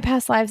see my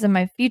past lives and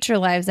my future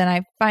lives,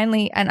 and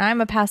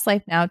I'm a past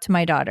life now to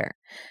my daughter,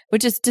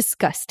 which is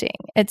disgusting.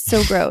 It's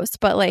so gross.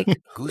 But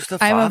who's the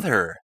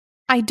father?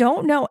 I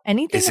don't know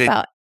anything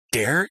about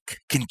Derek.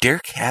 Can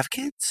Derek have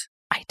kids?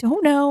 I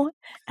don't know,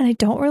 and I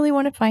don't really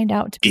want to find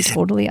out. To be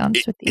totally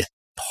honest with you, is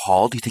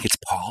Paul? Do you think it's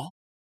Paul?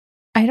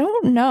 I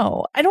don't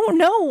know.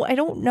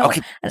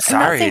 Okay,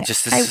 sorry.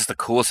 This is the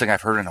coolest thing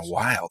I've heard in a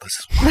while. This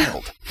is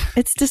wild.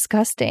 It's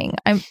disgusting.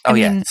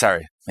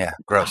 Sorry. Yeah,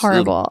 gross.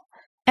 Horrible.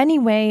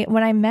 Anyway,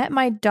 when I met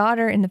my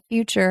daughter in the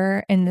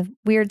future, in the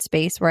weird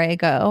space where I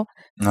go,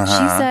 she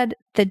said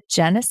the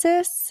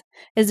Genesis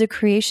is a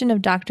creation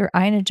of Dr.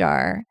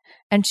 Einajar,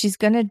 and she's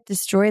going to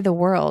destroy the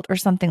world or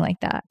something like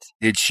that.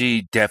 Did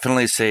she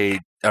definitely say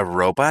a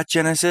robot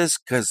Genesis?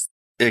 Because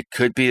it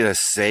could be a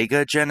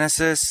Sega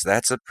Genesis.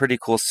 That's a pretty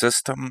cool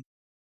system.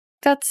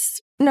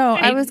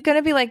 I was going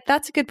to be like,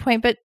 that's a good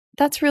point, but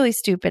that's really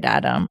stupid,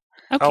 Adam.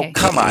 Okay. Oh,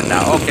 come on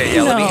now. Okay,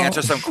 let me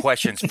answer some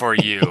questions for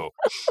you.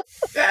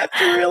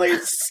 That's really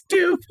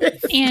stupid.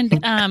 And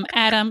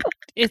Adam,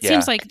 it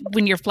seems like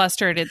when you're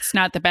flustered, it's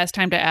not the best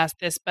time to ask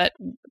this, but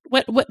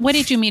What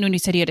did you mean when you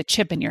said you had a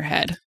chip in your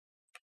head?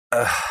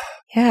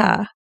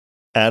 Yeah.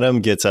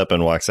 Adam gets up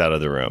and walks out of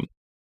the room.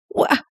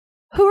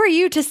 Who are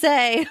you to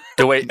say?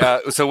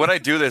 So when I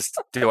do this,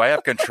 do I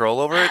have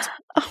control over it?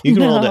 You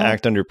can roll to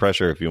act under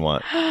pressure if you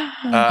want.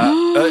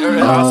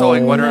 Also,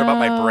 like, wondering about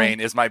my brain.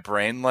 Is my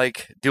brain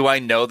like? Do I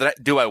know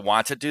that? Do I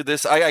want to do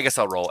this? I guess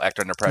I'll roll act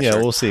under pressure. Yeah,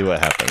 we'll see what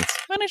happens.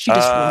 Why don't you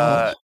just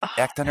roll?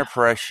 Act under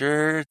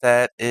pressure.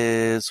 That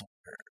is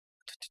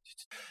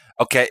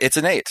okay. It's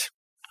an 8.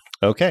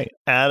 Okay,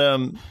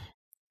 Adam,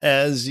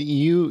 as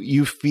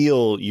you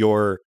feel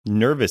your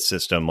nervous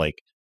system like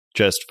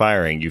just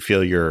firing, you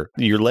feel your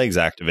legs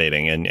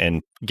activating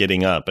and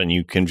getting up, and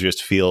you can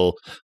just feel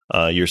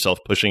yourself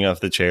pushing off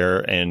the chair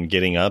and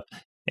getting up,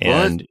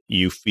 and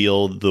you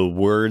feel the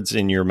words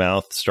in your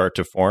mouth start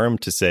to form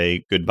to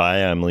say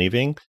goodbye, I'm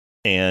leaving.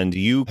 And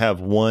you have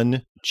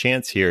one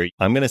chance here.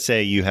 I'm going to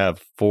say you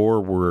have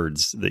 4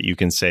 words that you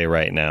can say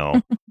right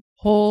now.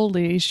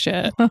 Holy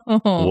shit.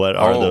 What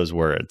are those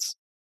words?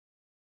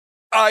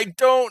 I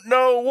don't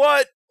know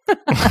what.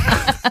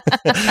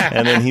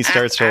 And then he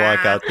starts to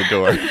walk out the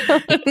door.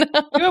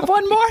 You have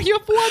one more.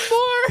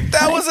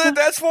 That was it.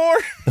 That's 4.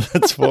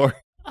 That's 4.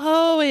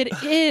 Oh, it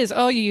is.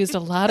 Oh, you used a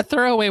lot of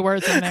throwaway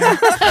words in there.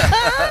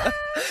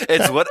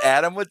 It's what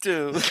Adam would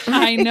do.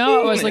 I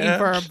know. I was looking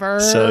for a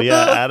verb. So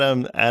yeah,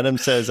 Adam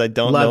says, I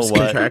don't Loves know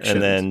what, contractions.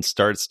 and then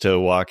starts to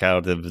walk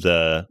out of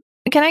the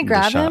Can I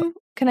grab shop. him?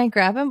 Can I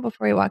grab him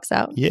before he walks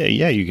out?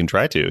 Yeah, you can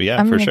try to. Yeah,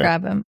 I'm for gonna sure.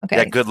 grab him. Okay.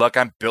 Yeah, good luck.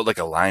 I'm built like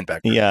a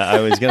linebacker. Yeah,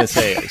 I was going to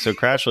say, so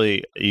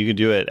Crashly, you can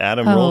do it.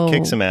 Adam, roll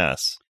kick some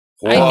ass.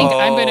 I think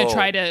I'm Whoa. going to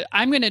try to.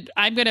 I'm going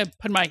to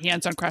put my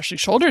hands on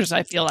Crashly's shoulders.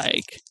 I feel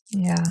like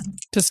Yeah.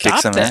 to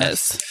stop some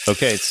this.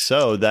 Okay,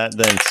 so that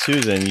then,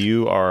 Susan,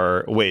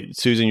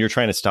 Susan, you're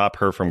trying to stop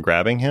her from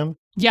grabbing him?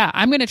 Yeah,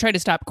 I'm going to try to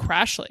stop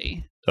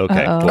Crashly.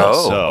 Okay, Uh-oh. cool.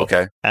 Oh, So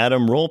okay.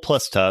 Adam, roll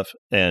plus tough,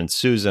 and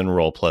Susan,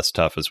 roll plus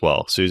tough as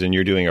well. Susan,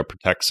 you're doing a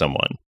protect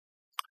someone.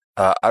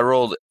 I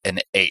rolled an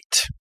 8.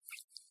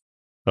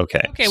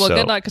 Okay. Okay, well, so-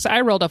 good luck because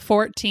I rolled a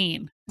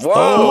 14. Whoa!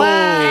 Oh.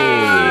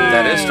 Wow.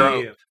 That is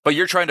strong. But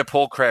you're trying to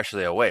pull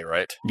Crashly away,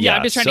 right? Yeah,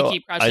 I'm just trying to so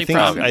keep Crashly I think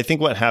from- I think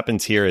what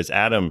happens here is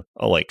Adam,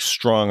 like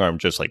strong arm,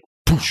 just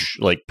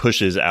like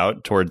pushes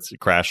out towards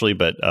Crashly,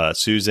 but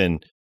Susan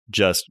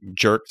just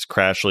jerks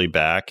Crashly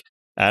back.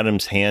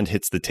 Adam's hand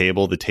hits the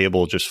table. The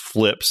table just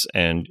flips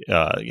and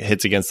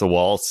hits against the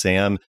wall.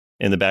 Sam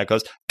in the back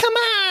goes, "Come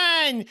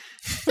on,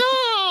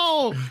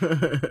 no!"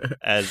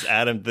 As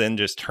Adam then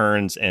just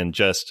turns and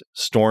just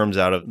storms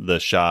out of the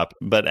shop.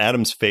 But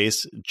Adam's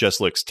face just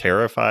looks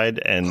terrified,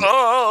 and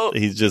Oh,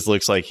 he just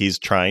looks like he's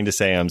trying to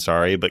say I'm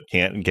sorry but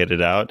can't get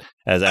it out.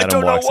 As I Adam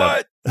don't know walks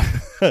what.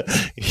 out,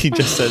 he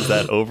just says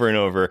that over and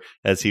over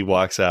as he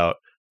walks out,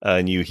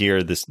 and you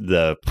hear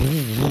the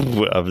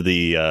of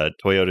the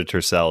Toyota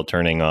Tercel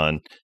turning on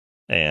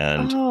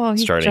and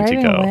He's starting to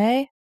driving go.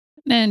 away?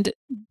 And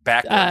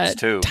backwards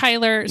too.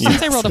 Tyler,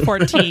 since I rolled a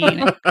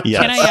 14,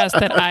 Yes. can I ask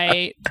that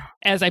I,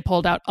 as I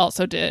pulled out,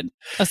 also did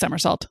a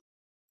somersault?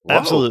 Whoa.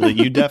 Absolutely.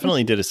 You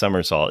definitely did a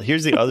somersault.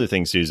 Here's the other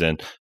thing, Susan.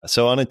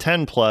 So on a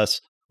 10 plus,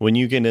 when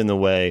you get in the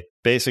way,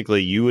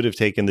 basically you would have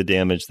taken the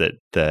damage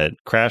that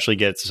Crashly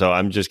gets. So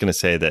I'm just going to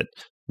say that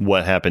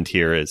what happened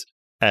here is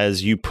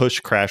as you pull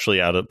Crashly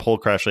out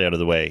of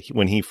the way,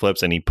 when he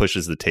flips and he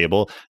pushes the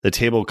table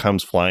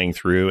comes flying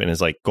through and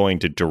is like going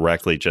to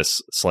directly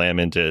just slam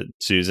into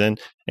Susan.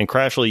 And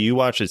Crashly, you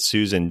watch as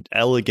Susan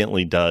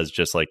elegantly does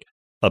just like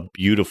a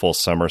beautiful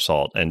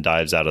somersault and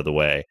dives out of the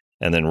way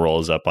and then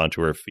rolls up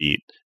onto her feet,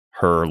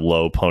 her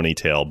low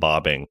ponytail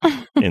bobbing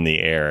in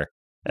the air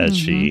as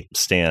she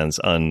stands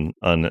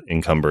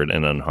unencumbered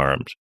and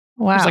unharmed.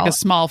 Wow. There's like a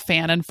small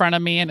fan in front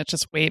of me and it's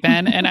just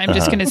waving. And I'm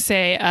just going to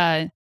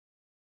say,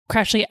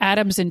 Crashly,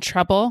 Adam's in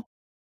trouble,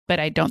 but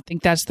I don't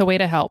think that's the way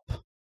to help.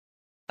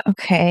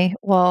 Okay.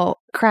 Well,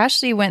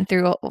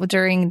 Crashly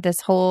during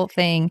this whole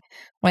thing,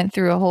 went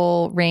through a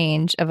whole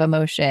range of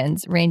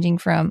emotions, ranging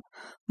from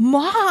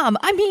Mom,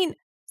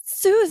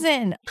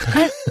 Susan.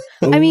 I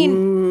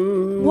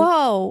mean,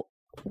 whoa,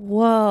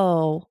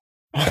 wow.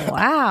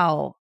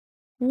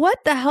 What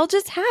the hell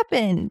just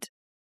happened?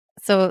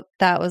 So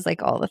that was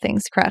like all the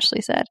things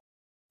Crashly said.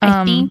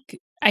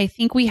 I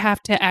think we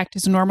have to act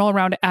as normal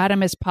around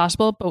Adam as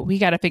possible, but we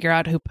got to figure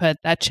out who put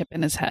that chip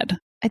in his head.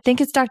 I think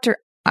it's Dr.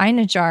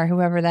 Einajar,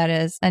 whoever that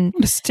is. And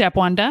Step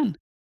 1 done.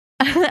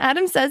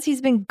 Adam says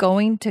he's been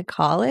going to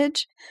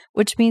college,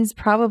 which means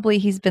probably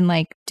he's been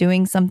like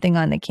doing something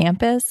on the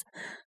campus.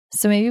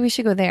 So maybe we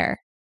should go there.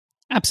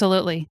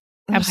 Absolutely. Ooh,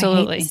 I hate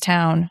Absolutely. this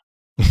town.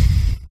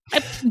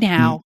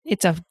 Now,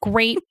 it's a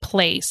great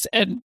place.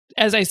 And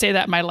as I say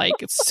that, my like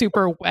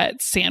super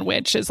wet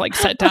sandwich is like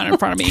set down in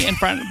front of me,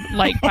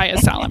 like by a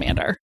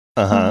salamander.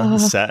 Uh-huh.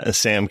 Oh.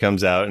 Sam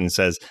comes out and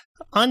says,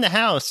 "On the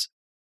house."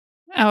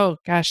 Oh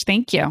gosh,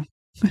 thank you.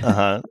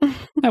 Uh-huh.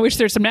 I wish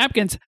there's some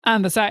napkins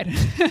on the side.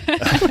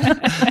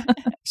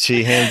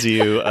 She hands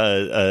you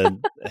a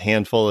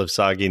handful of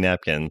soggy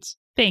napkins.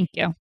 Thank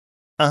you.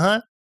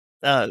 Uh-huh.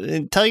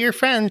 Tell your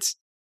friends.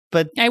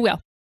 I will.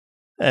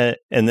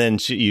 And then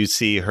you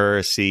see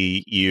her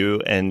see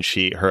you, and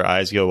her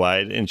eyes go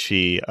wide, and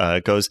she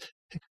goes,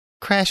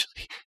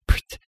 Crashly,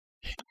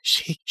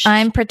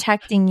 I'm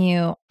protecting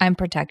you. I'm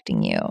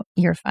protecting you.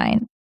 You're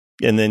fine.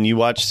 And then you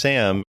watch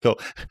Sam go,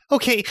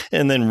 okay,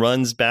 and then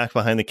runs back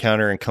behind the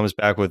counter and comes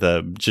back with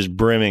a just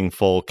brimming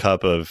full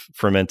cup of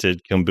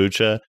fermented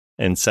kombucha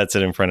and sets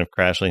it in front of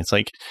Crashly. It's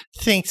like,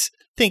 thanks.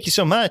 Thank you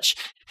so much.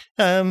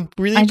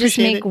 Really I appreciate just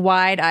make it.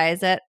 wide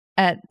eyes at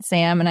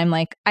Sam, and I'm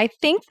like, I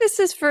think this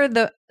is for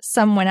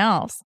someone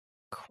else.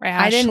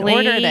 I didn't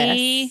order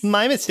this.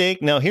 My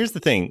mistake. Now, here's the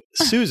thing.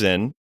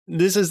 Susan,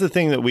 this is the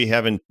thing that we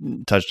haven't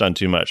touched on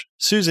too much.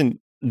 Susan,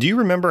 do you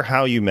remember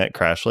how you met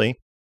Crashly?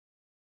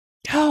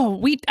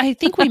 Oh, I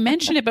think we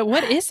mentioned it, but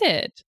what is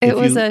it? It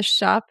was an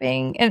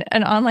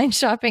online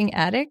shopping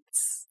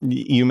addicts.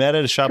 You met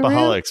at a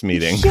Shopaholics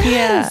meeting.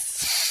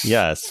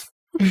 Yes.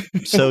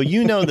 So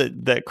you know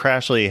that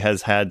Crashly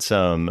has had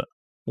some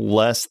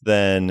less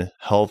than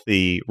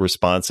healthy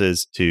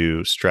responses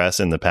to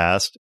stress in the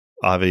past.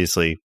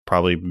 Obviously,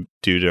 probably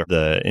due to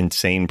the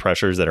insane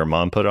pressures that her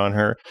mom put on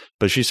her.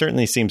 But she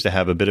certainly seems to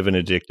have a bit of an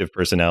addictive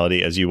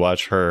personality as you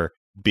watch her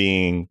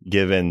being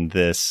given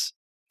this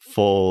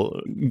full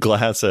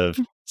glass of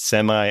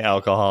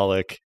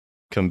semi-alcoholic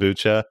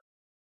kombucha.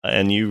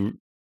 And you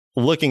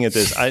looking at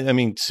this, I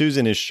mean,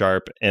 Susan is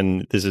sharp,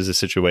 and this is a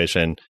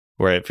situation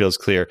where it feels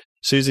clear.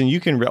 Susan, you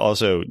can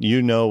also,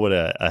 you know what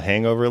a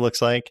hangover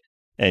looks like,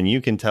 and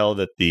you can tell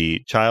that the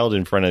child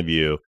in front of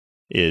you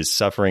is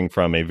suffering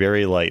from a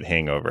very light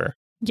hangover.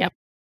 Yep.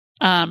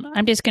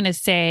 I'm just going to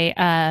say,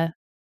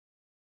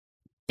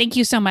 thank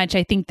you so much.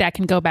 I think that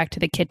can go back to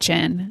the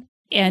kitchen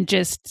and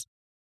just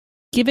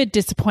give a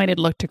disappointed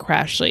look to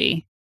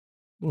Crashly.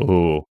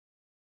 Ooh.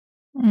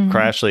 Mm.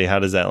 Crashly, how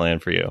does that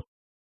land for you?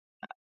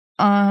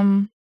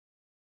 I'm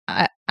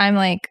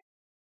like,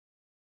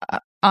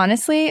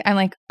 honestly, I'm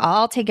like,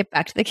 I'll take it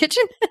back to the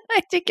kitchen.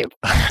 I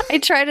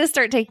try to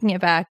start taking it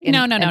back.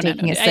 No.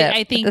 Taking a sip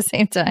I think at the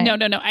same time. No.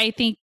 I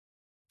think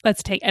I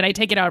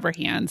take it out of her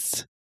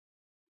hands.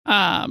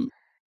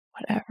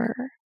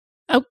 Whatever.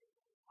 Oh,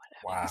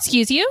 Wow.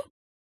 excuse you?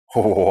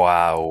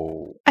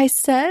 Wow. I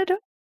said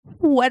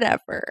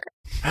whatever.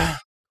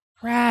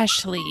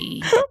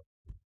 Crashly.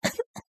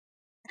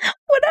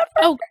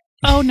 Whatever.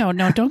 Oh, no,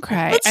 don't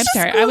cry. Let's I'm just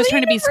sorry. go I was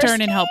trying to be leave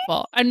stern and Mercy.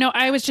 helpful. No,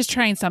 I was just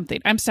trying something.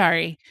 I'm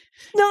sorry.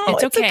 No,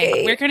 It's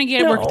okay. We're going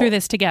to work through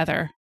this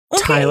together.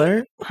 Okay.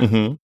 Tyler,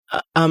 Mm-hmm.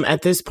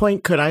 at this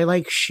point, could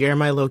I share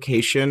my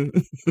location?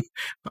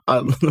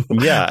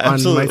 Yeah,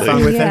 absolutely. On my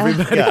phone with Yeah.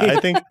 everybody. Yeah,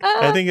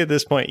 I think at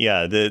this point,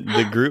 yeah,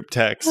 the group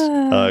text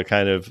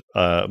kind of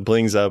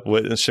blings up.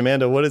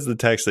 Shamanda, what is the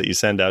text that you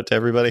send out to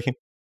everybody?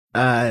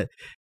 Dead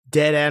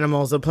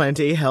animals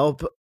aplenty.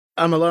 Help!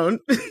 I'm alone.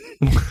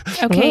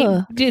 Okay.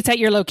 Ugh. Is that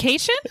your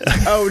location?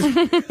 Oh,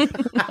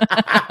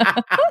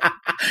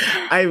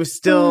 I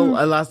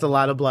lost a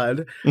lot of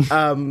blood.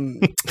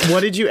 What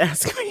did you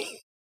ask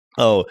me?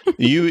 Oh,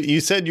 you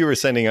said you were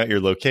sending out your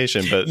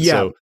location, but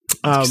Yeah.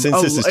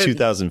 since this is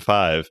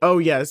 2005 Oh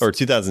yes, or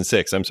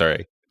 2006, I'm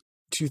sorry.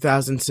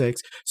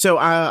 2006. So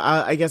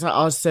I guess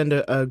I'll send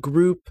a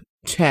group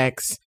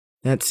text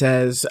that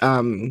says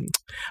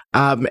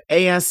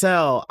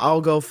ASL.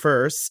 I'll go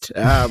first.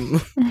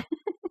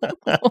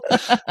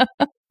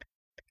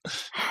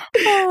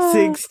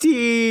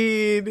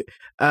 16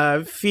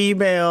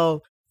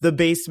 female, the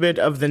basement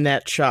of the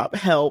net shop.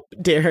 Help,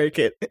 Derek.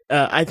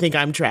 I think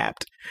I'm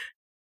trapped.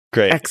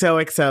 Great.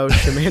 XOXO,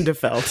 Shamanda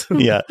Felt.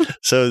 Yeah.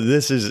 So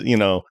this is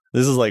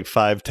like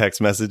 5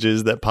 text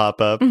messages that pop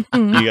up.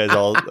 Mhm. You guys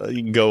all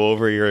go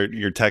over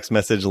your text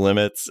message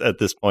limits at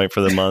this point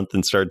for the month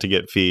and start to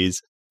get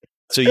fees.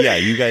 So yeah,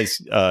 you guys,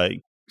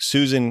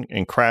 Susan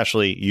and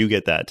Crashly, you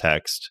get that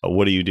text.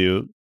 What do you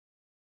do?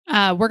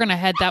 We're going to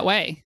head that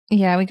way.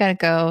 Yeah, we gotta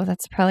go.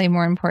 That's probably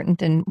more important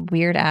than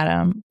Weird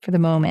Adam for the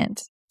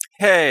moment.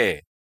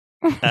 Hey.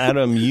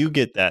 Adam, you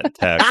get that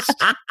text.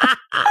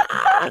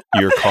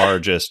 Your car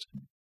just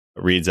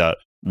reads out,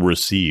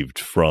 received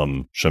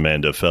from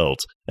Shamanda Felt,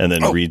 and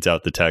then reads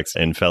out the text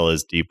in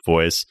Fella's deep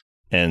voice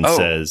and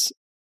says,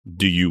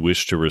 do you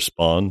wish to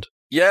respond?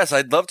 Yes,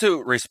 I'd love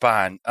to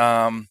respond.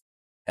 And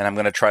I'm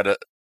going to try to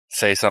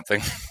say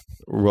something.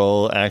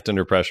 Roll act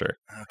under pressure.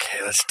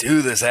 Okay, let's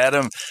do this,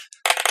 Adam.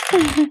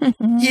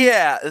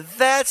 Yeah,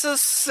 that's a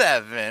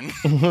 7.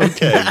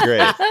 Okay,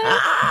 great.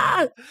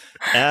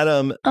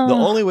 Adam, the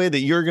only way that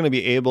you're going to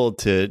be able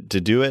to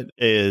do it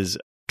is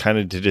kind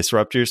of to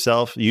disrupt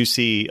yourself. You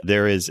see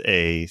there is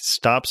a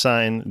stop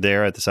sign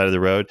there at the side of the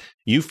road.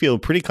 You feel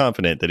pretty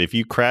confident that if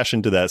you crash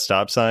into that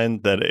stop sign,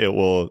 that it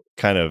will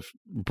kind of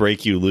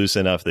break you loose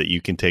enough that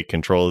you can take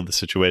control of the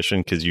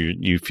situation because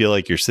you feel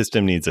like your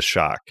system needs a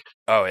shock.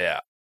 Oh, yeah.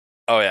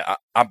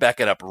 I'm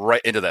backing up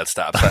right into that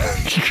stop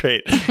sign.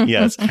 Great.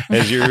 Yes.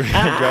 As you're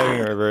driving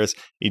in reverse,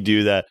 you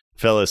do that.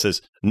 Fella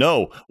says,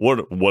 no,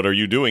 what are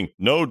you doing?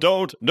 No,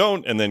 don't.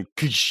 And then,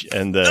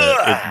 and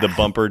the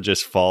bumper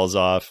just falls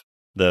off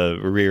the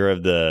rear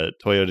of the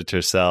Toyota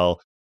Tercel.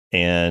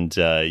 And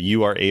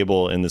you are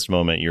able, in this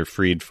moment, you're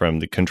freed from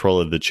the control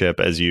of the chip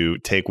as you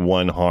take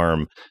one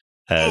harm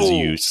as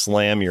you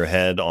slam your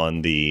head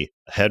on the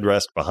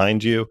headrest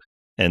behind you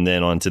and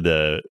then onto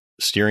the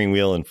steering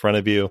wheel in front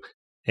of you.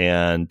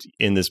 And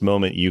in this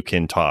moment, you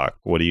can talk.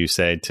 What do you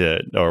say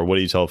or what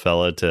do you tell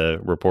Fella to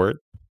report?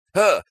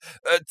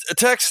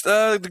 Text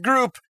the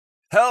group.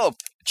 Help!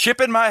 Chip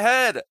in my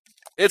head.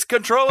 It's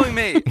controlling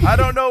me. I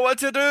don't know what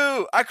to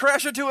do. I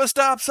crashed into a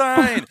stop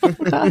sign.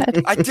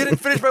 God. I didn't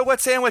finish my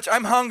wet sandwich.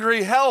 I'm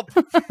hungry. Help!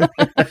 Dr.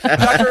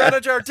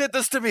 Anajar did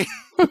this to me.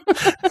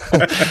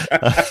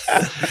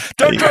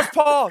 Don't trust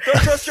Paul.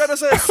 Don't trust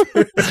Genesis.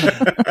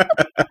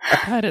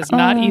 That is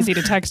not easy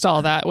to text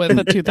all that with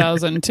a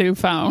 2002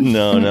 phone.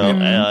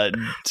 No.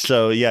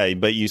 So yeah,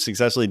 but you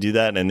successfully do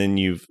that, and then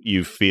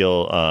you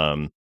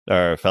feel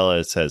our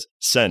fella says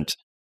sent,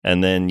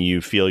 and then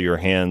you feel your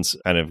hands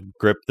kind of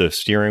grip the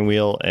steering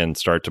wheel and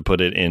start to put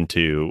it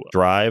into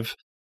drive,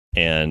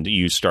 and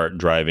you start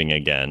driving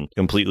again,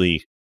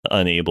 completely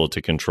unable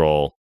to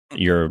control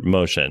your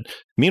motion.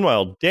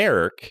 Meanwhile,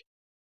 Derek,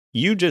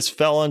 you just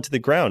fell onto the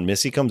ground.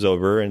 Missy comes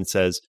over and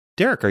says,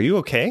 Derek, are you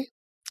okay?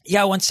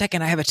 Yeah, 1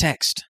 second. I have a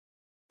text.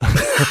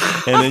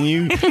 And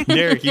then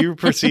Derek, you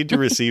proceed to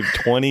receive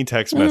 20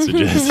 text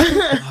messages.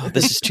 Oh,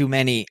 this is too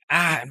many.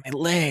 My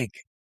leg.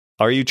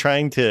 Are you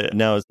trying to,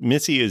 now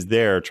Missy is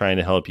there trying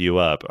to help you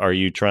up. Are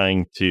you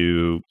trying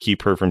to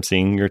keep her from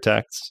seeing your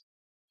texts?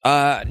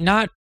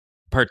 Not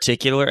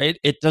particular.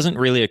 It doesn't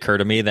really occur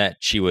to me that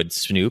she would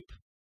snoop.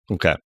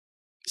 Okay.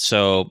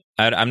 So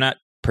I'm not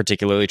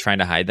particularly trying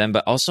to hide them,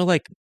 but also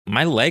like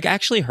my leg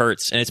actually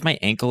hurts and it's my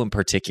ankle in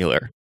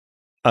particular.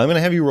 I'm going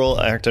to have you roll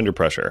Act Under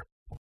Pressure.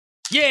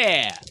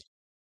 Yeah.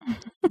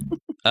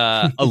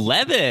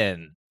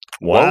 11.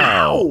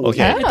 Wow.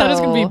 Okay. I thought it was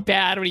going to be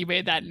bad when he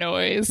made that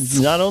noise.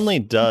 Not only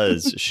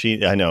does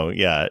she, I know,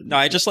 yeah. No,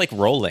 I just like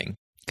rolling.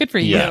 Good for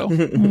you. Yeah.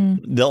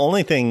 The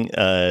only thing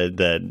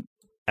that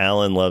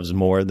Alan loves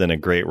more than a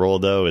great roll,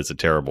 though, is a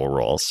terrible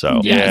roll.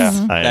 So Yes.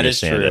 I That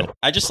is understand true. it.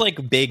 I just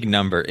like big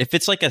number. If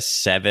it's like a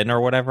 7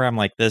 or whatever, I'm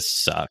like, this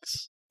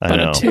sucks. I But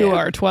know. a 2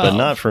 or 12. But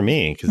not for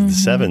me, because the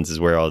sevens is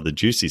where all the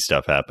juicy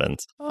stuff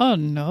happens. Oh,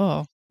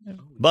 no.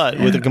 But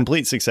with a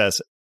complete success,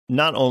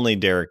 not only,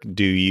 Derek,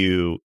 do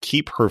you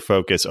keep her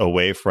focus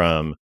away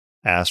from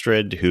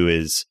Astrid, who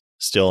is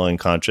still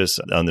unconscious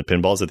on the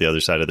pinballs at the other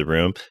side of the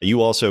room,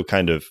 you also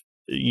kind of,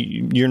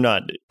 you're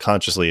not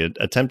consciously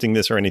attempting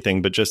this or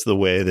anything, but just the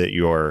way that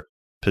you're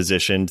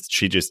positioned,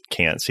 she just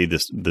can't see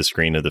the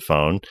screen of the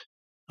phone.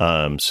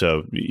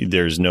 So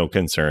there's no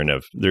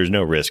there's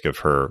no risk of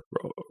her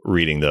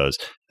reading those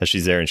as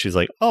she's there. And she's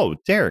like, oh,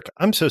 Derek,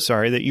 I'm so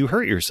sorry that you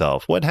hurt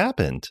yourself. What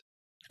happened?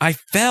 I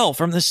fell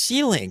from the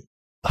ceiling.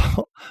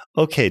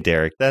 Okay,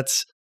 Derek,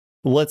 let's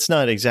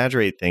not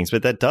exaggerate things,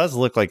 but that does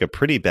look like a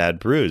pretty bad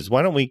bruise.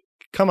 Why don't we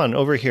come on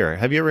over here?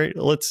 Have you ever,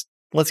 let's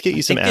get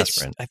you some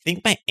aspirin. I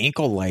think my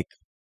ankle like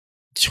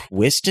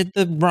twisted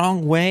the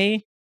wrong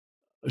way.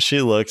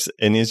 She looks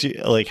and is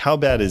like, how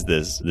bad is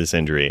this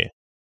injury?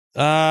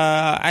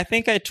 I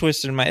think I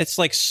twisted it's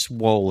like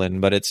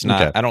swollen, but it's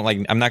not,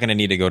 Okay. I'm not going to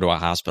need to go to a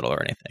hospital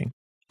or anything.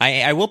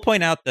 I will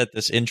point out that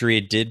this injury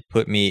did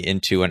put me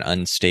into an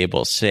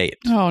unstable state.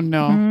 Oh,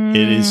 no.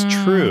 It is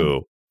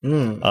true.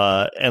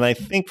 Mm. And I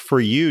think for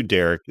you,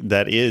 Derek,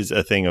 that is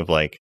a thing of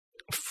like,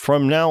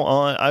 from now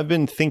on, I've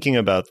been thinking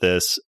about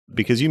this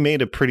because you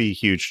made a pretty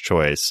huge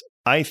choice.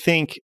 I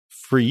think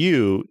for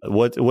you,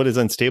 what is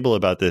unstable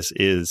about this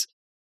is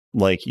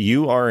like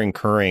you are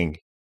incurring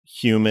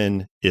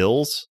human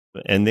ills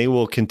and they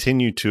will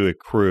continue to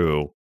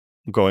accrue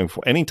going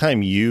forward.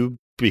 Anytime you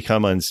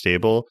become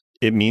unstable,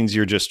 it means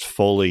you're just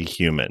fully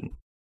human,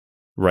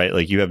 right?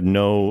 Like you have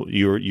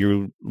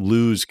you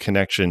lose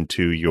connection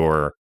to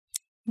your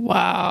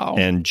Wow.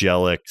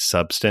 angelic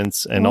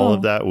substance and all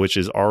of that, which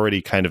is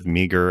already kind of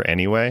meager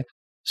anyway.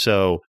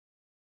 So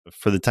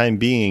for the time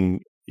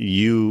being,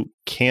 you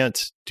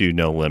can't do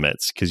no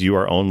limits because you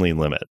are only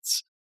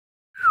limits.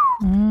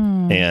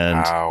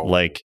 And Wow.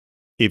 like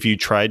if you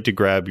tried to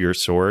grab your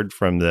sword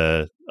from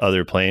the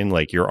other plane,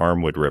 like your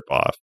arm would rip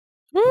off.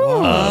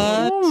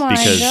 Oh my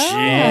because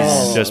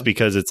God. just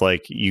because it's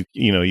like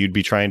you'd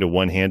be trying to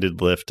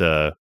one-handed lift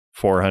a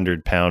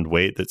 400-pound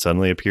weight that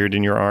suddenly appeared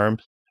in your arm.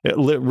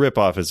 Rip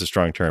off is a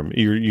strong term.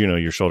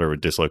 Your shoulder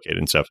would dislocate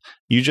and stuff.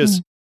 You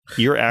just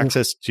your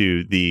access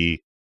to the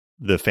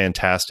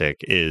fantastic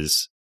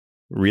is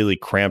really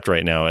cramped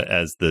right now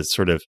as the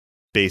sort of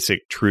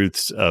basic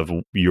truths of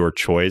your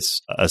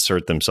choice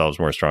assert themselves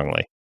more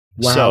strongly.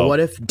 Wow, So- what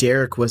if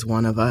Derek was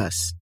one of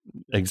us?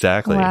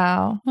 Exactly.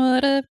 Wow.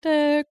 What if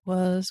Derek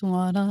was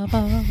one of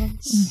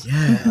us?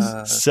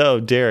 Yes. So,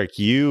 Derek,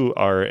 you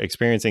are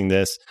experiencing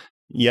this.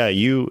 Yeah,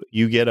 you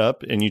get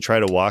up and you try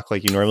to walk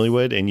like you normally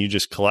would, and you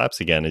just collapse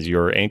again as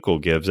your ankle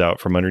gives out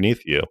from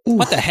underneath you.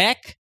 What the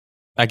heck?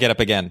 I get up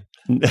again.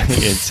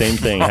 Same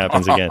thing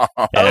happens again.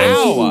 And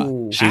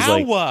Ow! she's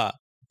like, Ow!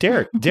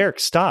 Derek,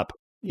 stop.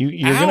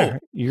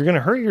 You're gonna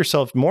hurt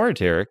yourself more,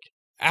 Derek.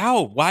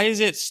 Ow! Why is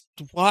it?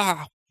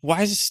 Why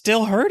is it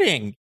still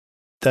hurting?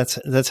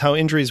 That's how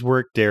injuries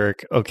work,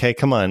 Derek. Okay,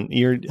 come on.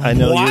 I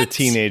know you're a What?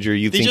 teenager.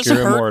 You They think just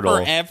you're hurt immortal.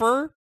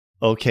 forever?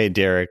 Okay,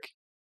 Derek.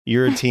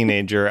 You're a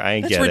teenager.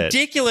 I That's get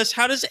ridiculous.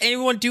 How does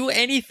anyone do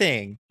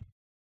anything?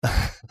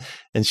 it.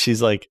 And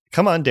she's like,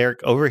 "Come on,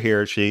 Derek, over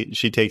here." She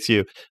takes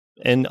you.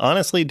 And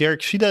honestly,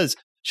 Derek,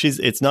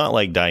 it's not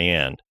like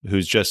Diane,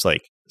 who's just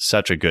like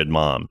such a good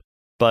mom,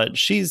 but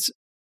she's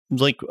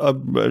like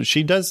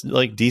she does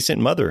like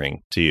decent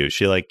mothering to you.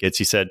 She like gets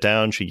you set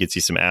down. She gets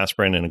you some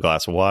aspirin and a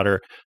glass of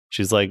water.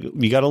 She's like,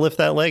 "You got to lift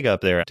that leg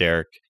up there,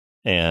 Derek,"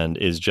 and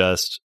is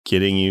just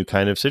getting you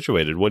kind of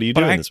situated. What do you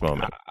do in this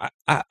moment?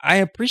 I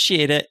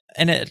appreciate it,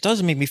 and it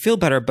does make me feel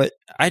better, but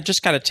I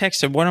just got a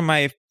text that one of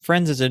my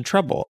friends is in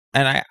trouble,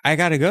 and I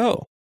got to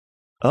go.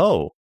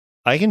 Oh,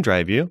 I can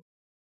drive you.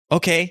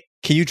 Okay,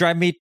 can you drive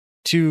me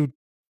to...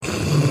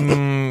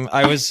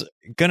 I was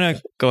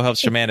gonna go help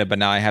Shamanda, but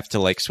now I have to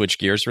like switch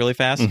gears really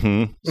fast.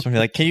 Mm-hmm. So I'm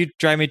like, can you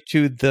drive me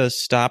to the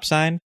stop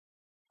sign?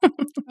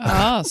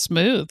 Oh,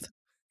 smooth.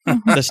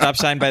 The stop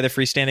sign by the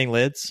freestanding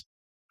lids?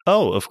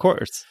 Oh, of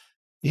course.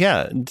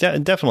 Yeah,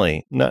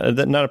 definitely. Not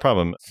a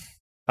problem.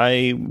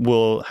 I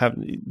will have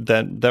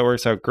that. That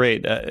works out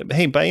great.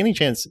 Hey, by any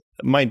chance,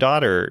 my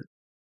daughter,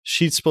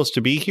 she's supposed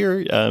to be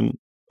here.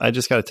 I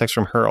just got a text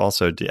from her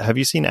also. Have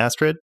you seen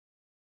Astrid?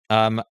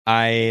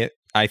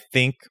 I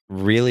think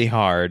really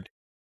hard,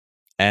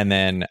 and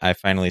then I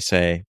finally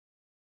say,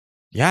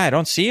 "Yeah, I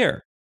don't see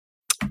her."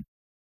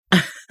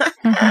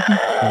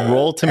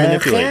 Roll to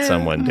manipulate Okay.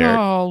 someone, Derek.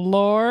 Oh,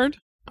 Lord.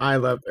 I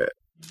love it.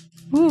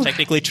 Ooh.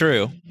 Technically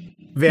true.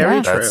 Very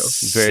Yeah. true.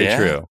 Very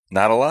true.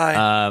 Not a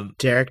lie.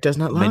 Derek does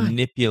not lie.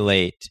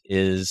 Manipulate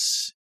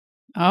is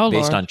Oh,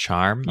 based Lord. on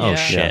charm. Yeah. Oh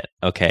shit.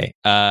 Okay.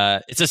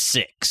 It's a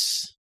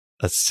 6.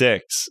 A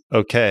 6.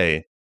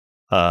 Okay.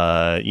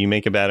 You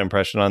make a bad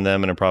impression on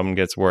them, and a problem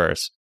gets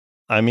worse.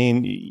 I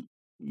mean,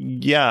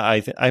 yeah.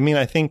 I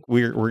think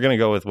we're gonna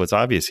go with what's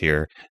obvious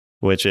here,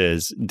 which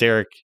is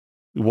Derek.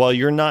 While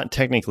you're not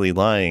technically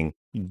lying,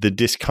 the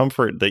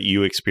discomfort that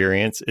you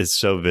experience is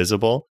so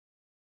visible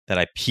That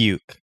I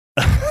puke.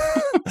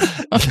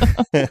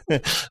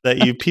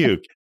 that you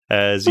puke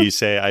as you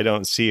say, "I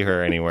don't see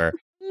her anywhere."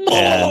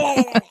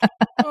 And,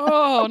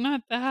 Oh,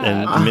 not that.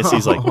 and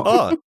Missy's like,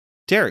 "Oh,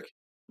 Derek,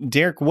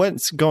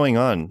 what's going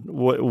on?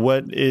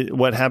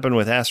 What happened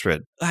with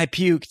Astrid?" I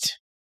puked.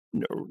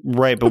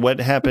 Right, but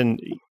what happened?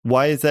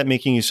 Why is that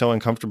making you so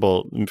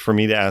uncomfortable for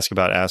me to ask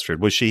about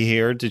Astrid? Was she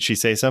here? Did she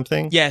say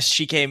something? Yes,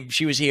 she came.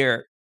 She was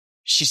here.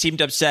 She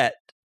seemed upset,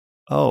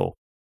 Oh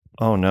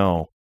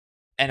no.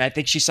 and I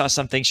think she saw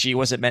something she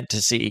wasn't meant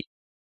to see.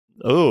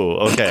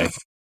 Oh, okay.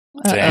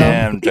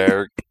 Damn,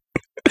 Derek.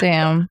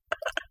 Damn.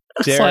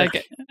 It's Derek,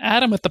 like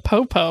Adam with the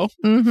popo.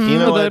 Mm-hmm. you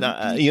know With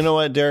what? You know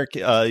what, Derek?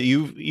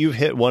 You've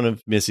hit one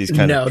of Missy's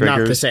kind No, of not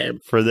the triggers same.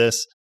 for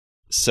this.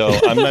 So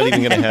I'm not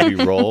even going to have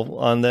you roll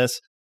on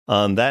this.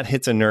 That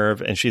hits a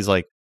nerve, and she's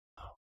like,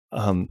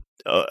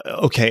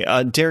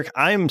 okay, Derek,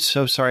 I'm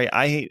so sorry.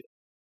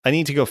 I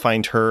need to go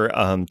find her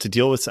to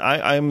deal with.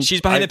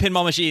 She's behind the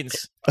pinball machines.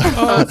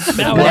 Oh,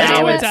 now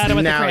it's Adam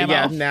with the now, Cramo.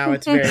 yeah, now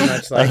it's very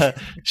much like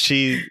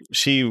she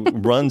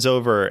runs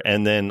over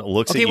and then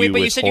looks Okay, at wait, you but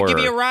with you said horror. you'd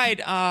give me a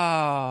ride.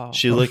 Oh.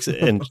 She looks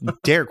and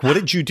Derek, what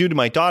did you do to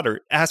my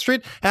daughter,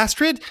 Astrid?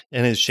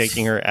 And is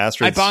shaking her.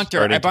 Astrid. I bonked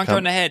her. I bonked her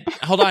in the head.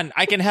 Hold on,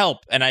 I can help.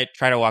 And I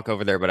try to walk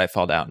over there, but I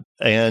fall down.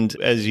 And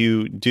as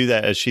you do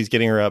that, as she's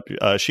getting her up,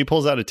 she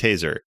pulls out a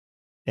taser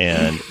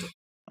and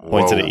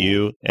points it at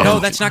you. And, No,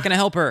 that's not going to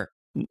help her.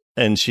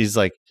 And she's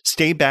like,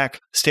 "Stay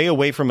back, stay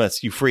away from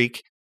us, you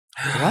freak."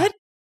 What?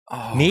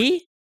 Oh,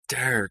 Me?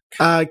 Derek.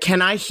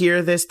 can I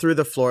hear this through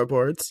the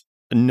floorboards?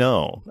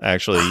 No,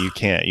 actually, you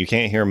can't. You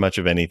can't hear much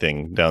of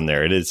anything down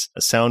there. It is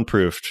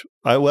soundproofed.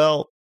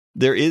 Well,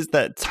 there is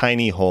that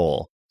tiny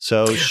hole.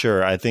 So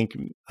sure, I think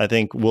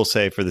we'll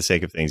say for the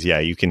sake of things, yeah,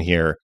 you can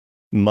hear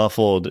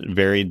muffled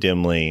very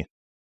dimly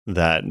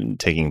that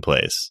taking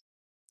place.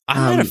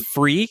 I'm not a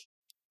freak.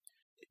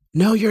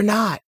 No, you're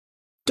not.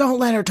 Don't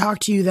let her talk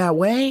to you that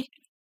way.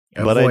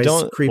 A But I voice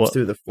don't- creeps well-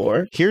 through the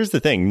floor. Here's the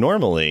thing.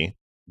 Normally,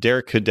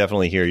 Derek could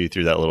definitely hear you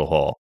through that little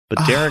hole.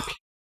 But Derek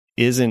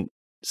isn't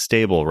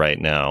stable right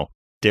now.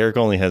 Derek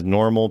only has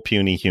normal,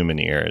 puny human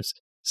ears.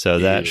 So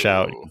that Ew.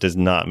 shout does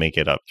not make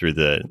it up through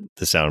the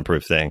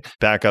soundproof thing.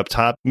 Back up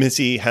top,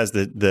 Missy has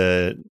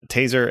the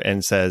taser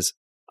and says,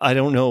 "I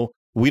don't know.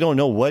 We don't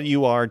know what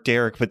you are,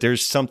 Derek, but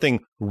there's something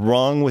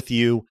wrong with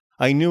you.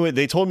 I knew it.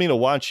 They told me to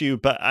watch you,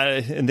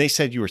 and they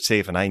said you were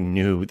safe, and I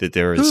knew that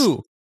there was..."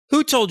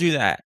 Who told you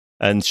that?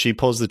 And she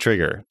pulls the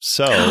trigger.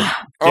 So, Derek,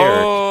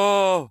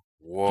 Oh,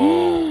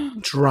 whoa.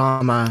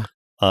 Drama.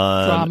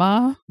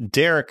 Drama.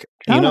 Derek,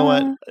 you know what?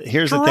 Drama.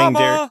 Here's the thing,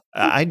 Derek.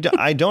 Drama.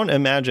 I don't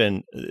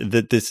imagine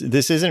that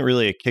this isn't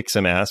really a kick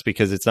some ass,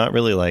 because it's not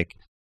really like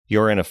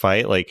you're in a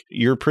fight. Like,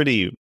 you're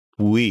pretty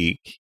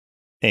weak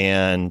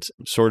and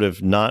sort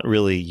of not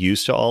really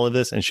used to all of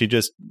this. And she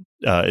just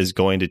is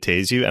going to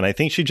tase you. And I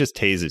think she just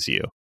tases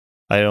you.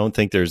 I don't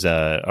think there's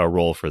a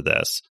role for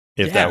this,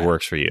 if that Yeah.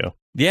 works for you.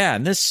 Yeah,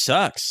 and this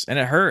sucks, and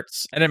it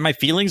hurts, and then my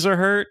feelings are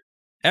hurt.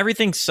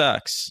 Everything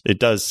sucks. It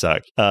does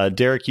suck.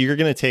 Derek, you're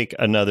going to take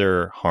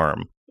another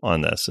harm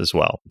on this as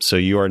well. So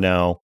you are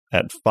now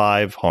at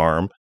 5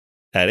 harm.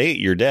 At 8,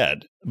 you're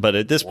dead. But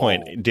at this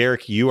point,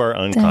 Derek, you are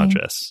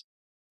unconscious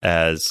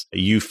as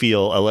you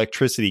feel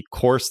electricity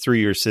course through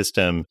your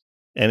system.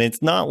 And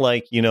it's not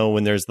like,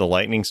 when there's the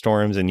lightning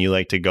storms and you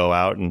like to go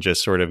out and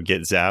just sort of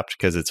get zapped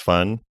because it's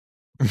fun.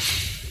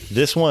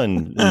 This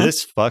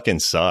fucking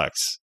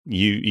sucks.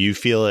 You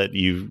feel it.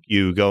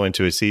 You go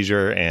into a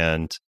seizure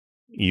and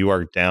you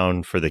are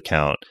down for the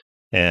count.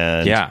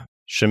 And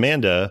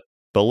Shamanda,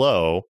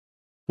 below,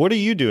 what are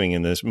you doing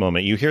in this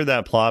moment? You hear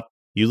that plop.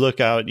 You look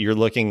out, you're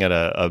looking at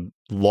a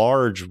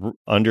large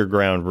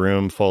underground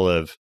room full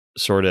of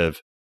sort of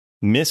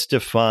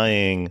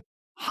mystifying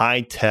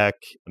high tech.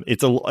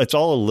 It's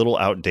all a little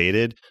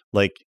outdated.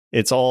 Like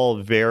it's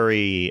all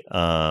very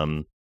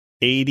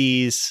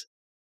 80s,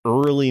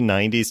 early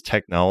 90s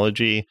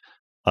technology,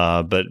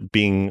 but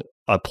being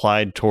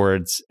applied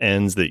towards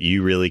ends that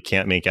you really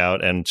can't make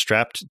out. And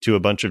strapped to a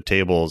bunch of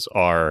tables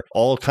are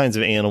all kinds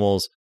of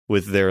animals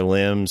with their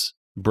limbs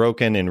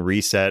broken and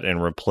reset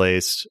and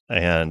replaced,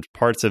 and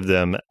parts of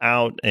them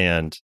out,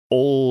 and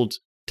old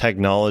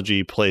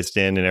technology placed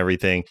in and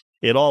everything.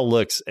 It all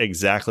looks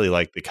exactly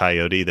like the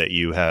coyote that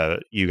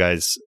you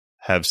guys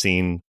have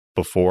seen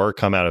before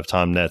come out of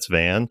Tom Nett's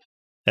van.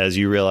 As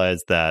you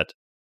realize that,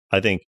 I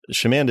think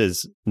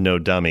Shamanda's no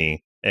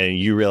dummy, and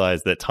you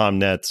realize that Tom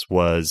Nett's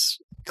was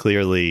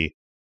clearly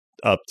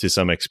up to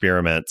some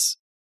experiments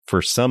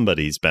for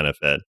somebody's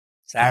benefit.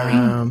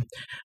 Sorry.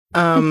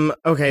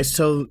 Okay,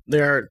 so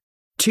there are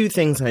 2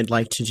 things I'd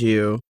like to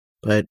do,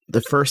 but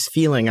the first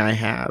feeling I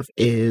have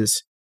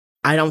is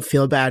I don't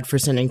feel bad for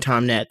sending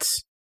Tom Netz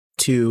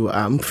to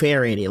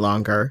Fairy any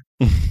longer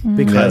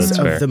because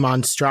of the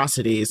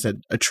monstrosities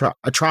and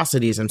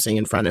atrocities I'm seeing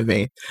in front of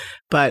me.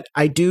 But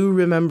I do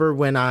remember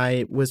when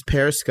I was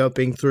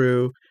periscoping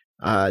through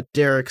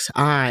Derek's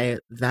eye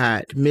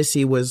that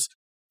Missy was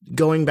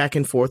going back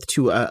and forth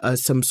to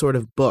some sort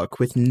of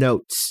book with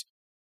notes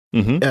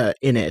in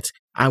it.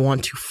 I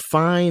want to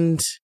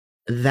find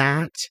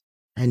that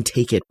and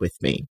take it with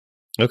me.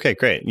 Okay,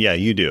 great. Yeah,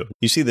 you do.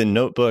 You see the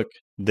notebook,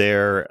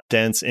 their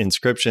dense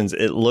inscriptions.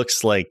 It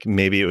looks like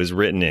maybe it was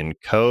written in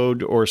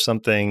code or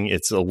something.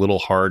 It's a little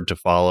hard to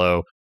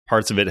follow.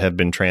 Parts of it have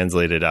been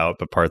translated out,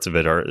 but parts of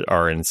it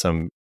are in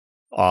some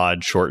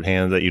odd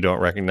shorthand that you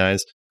don't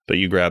recognize. But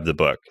you grab the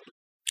book.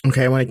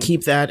 Okay, I want to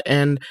keep that.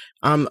 And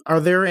are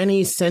there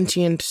any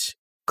sentient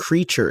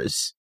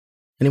creatures?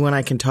 Anyone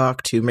I can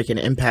talk to, make an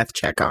empath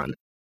check on?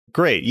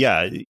 Great.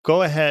 Yeah.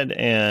 Go ahead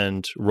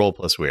and roll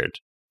plus weird.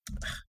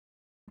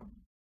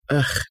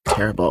 Ugh,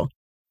 terrible.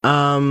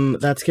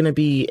 That's going to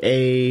be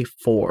a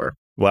 4.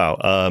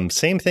 Wow.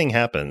 Same thing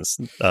happens,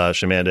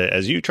 Shamanda.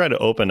 As you try to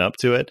open up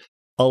to it,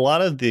 a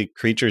lot of the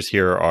creatures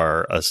here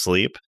are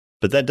asleep,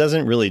 but that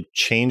doesn't really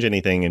change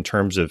anything in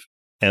terms of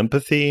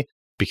empathy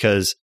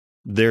because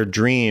their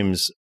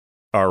dreams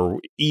are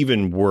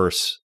even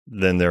worse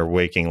than their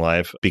waking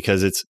life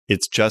because it's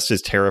just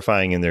as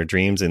terrifying in their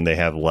dreams and they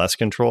have less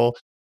control.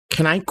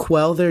 Can I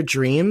quell their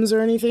dreams or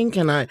anything?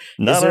 Can I?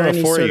 Not on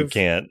a 4, you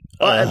can't.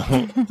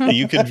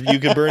 You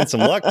could burn some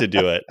luck to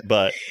do it,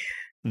 but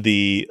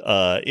the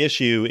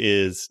issue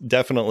is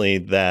definitely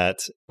that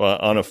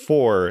on a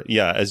 4,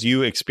 as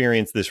you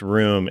experience this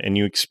room and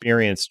you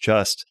experience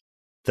just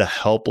the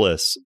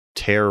helpless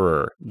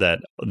terror that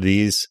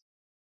these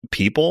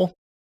people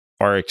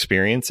are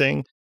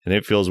experiencing, and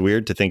it feels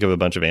weird to think of a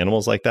bunch of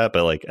animals like that,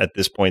 but like at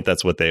this point,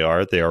 that's what they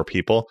are. They are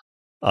people,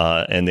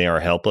 and they are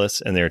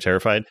helpless and they are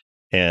terrified.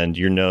 And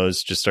your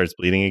nose just starts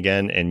bleeding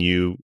again, and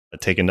you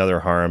take another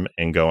harm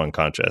and go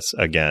unconscious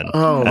again.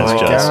 Oh my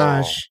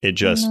gosh. It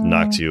just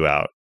knocks you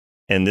out.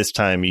 And this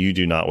time you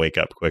do not wake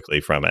up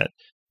quickly from it.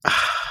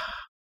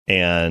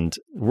 And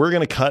we're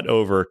going to cut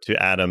over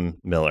to Adam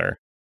Miller.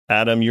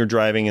 Adam, you're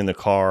driving in the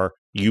car.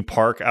 You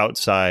park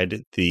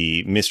outside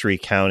the Mystery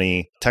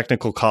County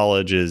Technical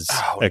College's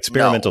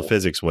experimental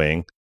physics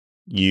wing.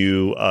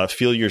 You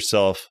feel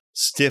yourself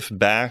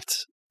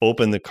stiff-backed,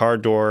 open the car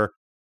door,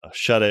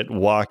 shut it,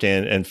 walk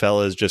in, and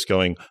Fella's just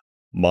going,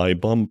 my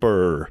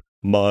bumper.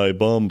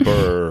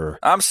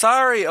 I'm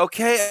sorry.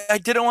 Okay, I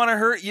didn't want to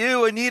hurt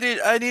you. I needed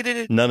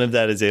it. None of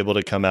that is able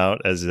to come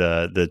out as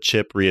the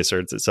chip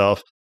reasserts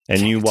itself.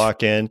 And you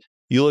walk in.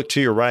 You look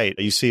to your right.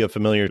 You see a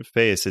familiar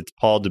face. It's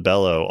Paul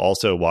DeBello,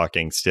 also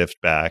walking stiff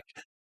back,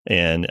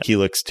 and he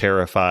looks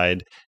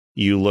terrified.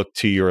 You look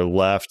to your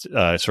left,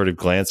 sort of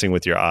glancing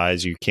with your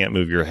eyes. You can't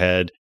move your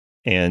head,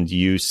 and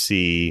you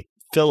see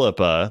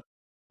Philippa.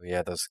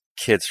 Yeah, those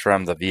kids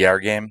from the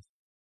VR game.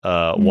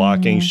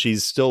 Walking.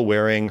 She's still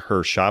wearing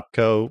her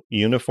Shopko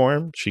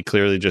uniform. She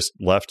clearly just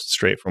left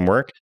straight from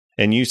work.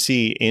 And you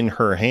see in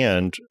her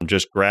hand,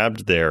 just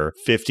grabbed there,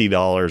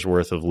 $50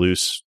 worth of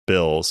loose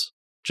bills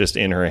just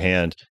in her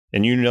hand.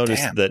 And you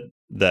notice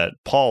that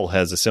Paul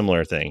has a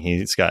similar thing.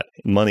 He's got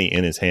money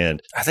in his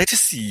hand. Are they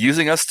just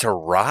using us to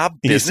rob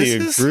businesses?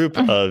 You see a group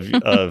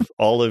of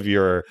all of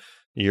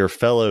your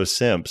fellow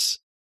simps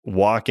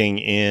walking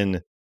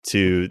in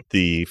to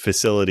the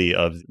facility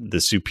of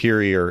the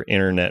Superior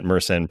Internet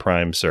Mersenne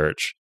Prime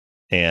search.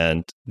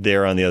 And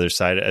there on the other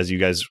side, as you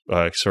guys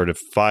sort of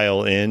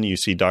file in, you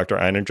see Dr.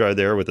 Einerjar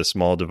there with a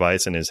small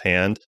device in his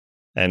hand.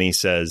 And he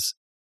says,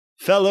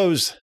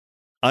 "Fellows,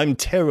 I'm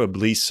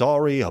terribly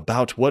sorry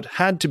about what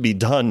had to be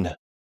done.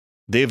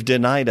 They've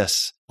denied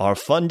us our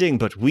funding,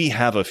 but we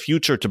have a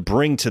future to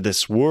bring to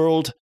this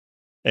world.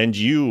 And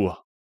you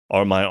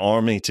are my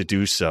army to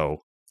do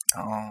so.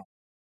 Oh.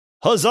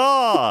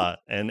 Huzzah!"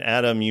 And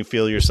Adam, you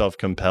feel yourself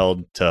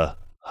compelled to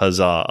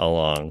huzzah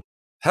along.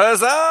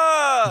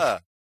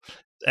 Huzzah!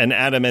 And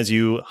Adam, as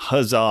you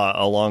huzzah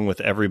along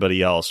with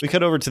everybody else, we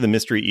cut over to the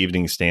Mystery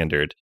Evening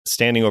Standard.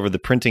 Standing over the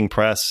printing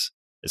press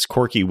is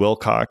Corky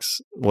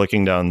Wilcox,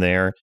 looking down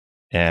there,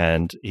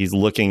 and he's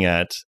looking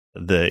at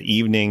the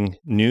evening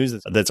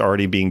news that's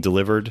already being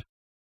delivered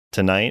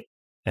tonight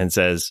and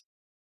says,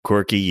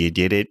 "Corky, you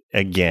did it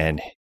again.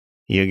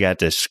 You got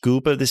the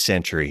scoop of the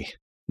century.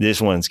 This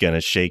one's going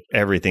to shake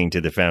everything to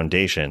the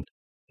foundation."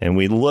 And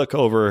we look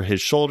over his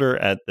shoulder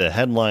at the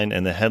headline,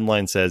 and the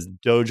headline says,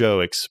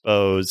 "Dojo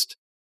Exposed."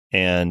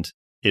 And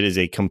it is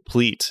a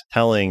complete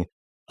telling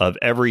of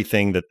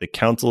everything that the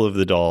Council of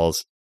the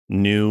Dolls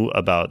knew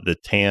about the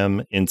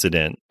Tam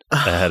incident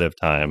ahead of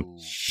time.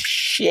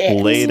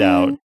 Shit. Laid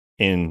out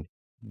in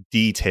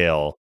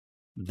detail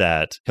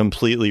that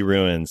completely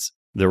ruins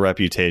the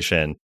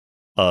reputation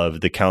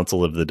of the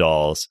Council of the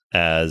Dolls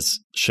as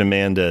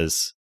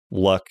Shamanda's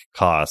luck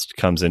cost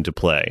comes into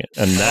play.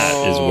 And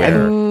that is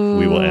where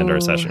we will end our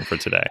session for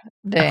today.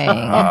 Dang.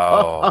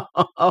 Oh.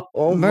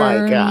 Oh my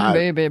Burn, God.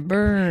 baby,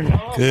 burn.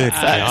 Good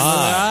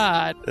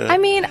God. I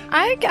mean,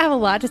 I have a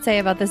lot to say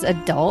about this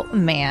adult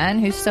man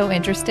who's so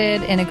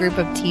interested in a group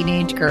of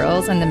teenage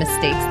girls and the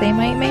mistakes they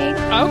might make.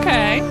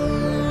 Okay.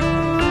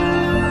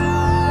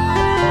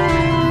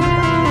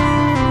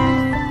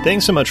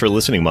 Thanks so much for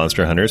listening,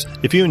 Monster Hunters.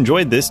 If you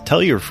enjoyed this,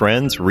 tell your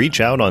friends, reach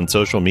out on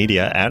social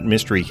media at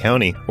Mystery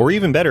County, or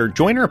even better,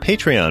 join our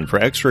Patreon for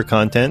extra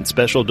content,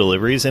 special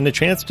deliveries, and a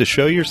chance to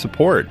show your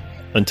support.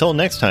 Until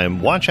next time,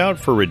 watch out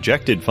for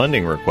rejected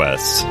funding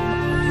requests.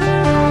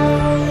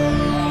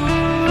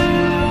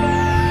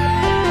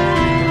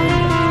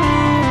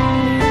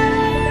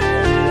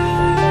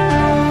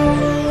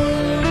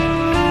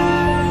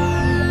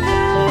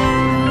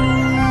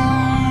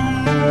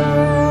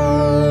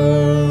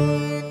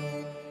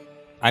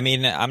 I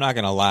mean, I'm not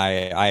gonna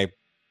lie.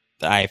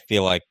 I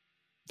feel like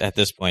at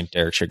this point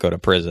Derek should go to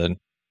prison.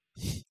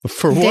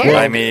 For what? Derek?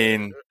 I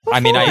mean,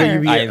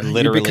 I You're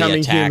literally becoming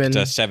attacked human.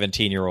 a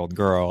 17-year-old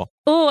girl.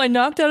 Oh, I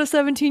knocked out a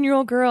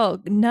 17-year-old girl.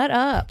 Nut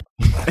up.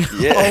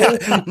 yeah.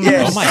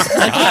 Oh my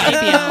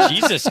god!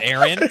 Jesus,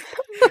 Aaron.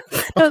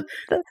 That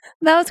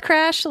was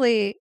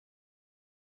Crashly.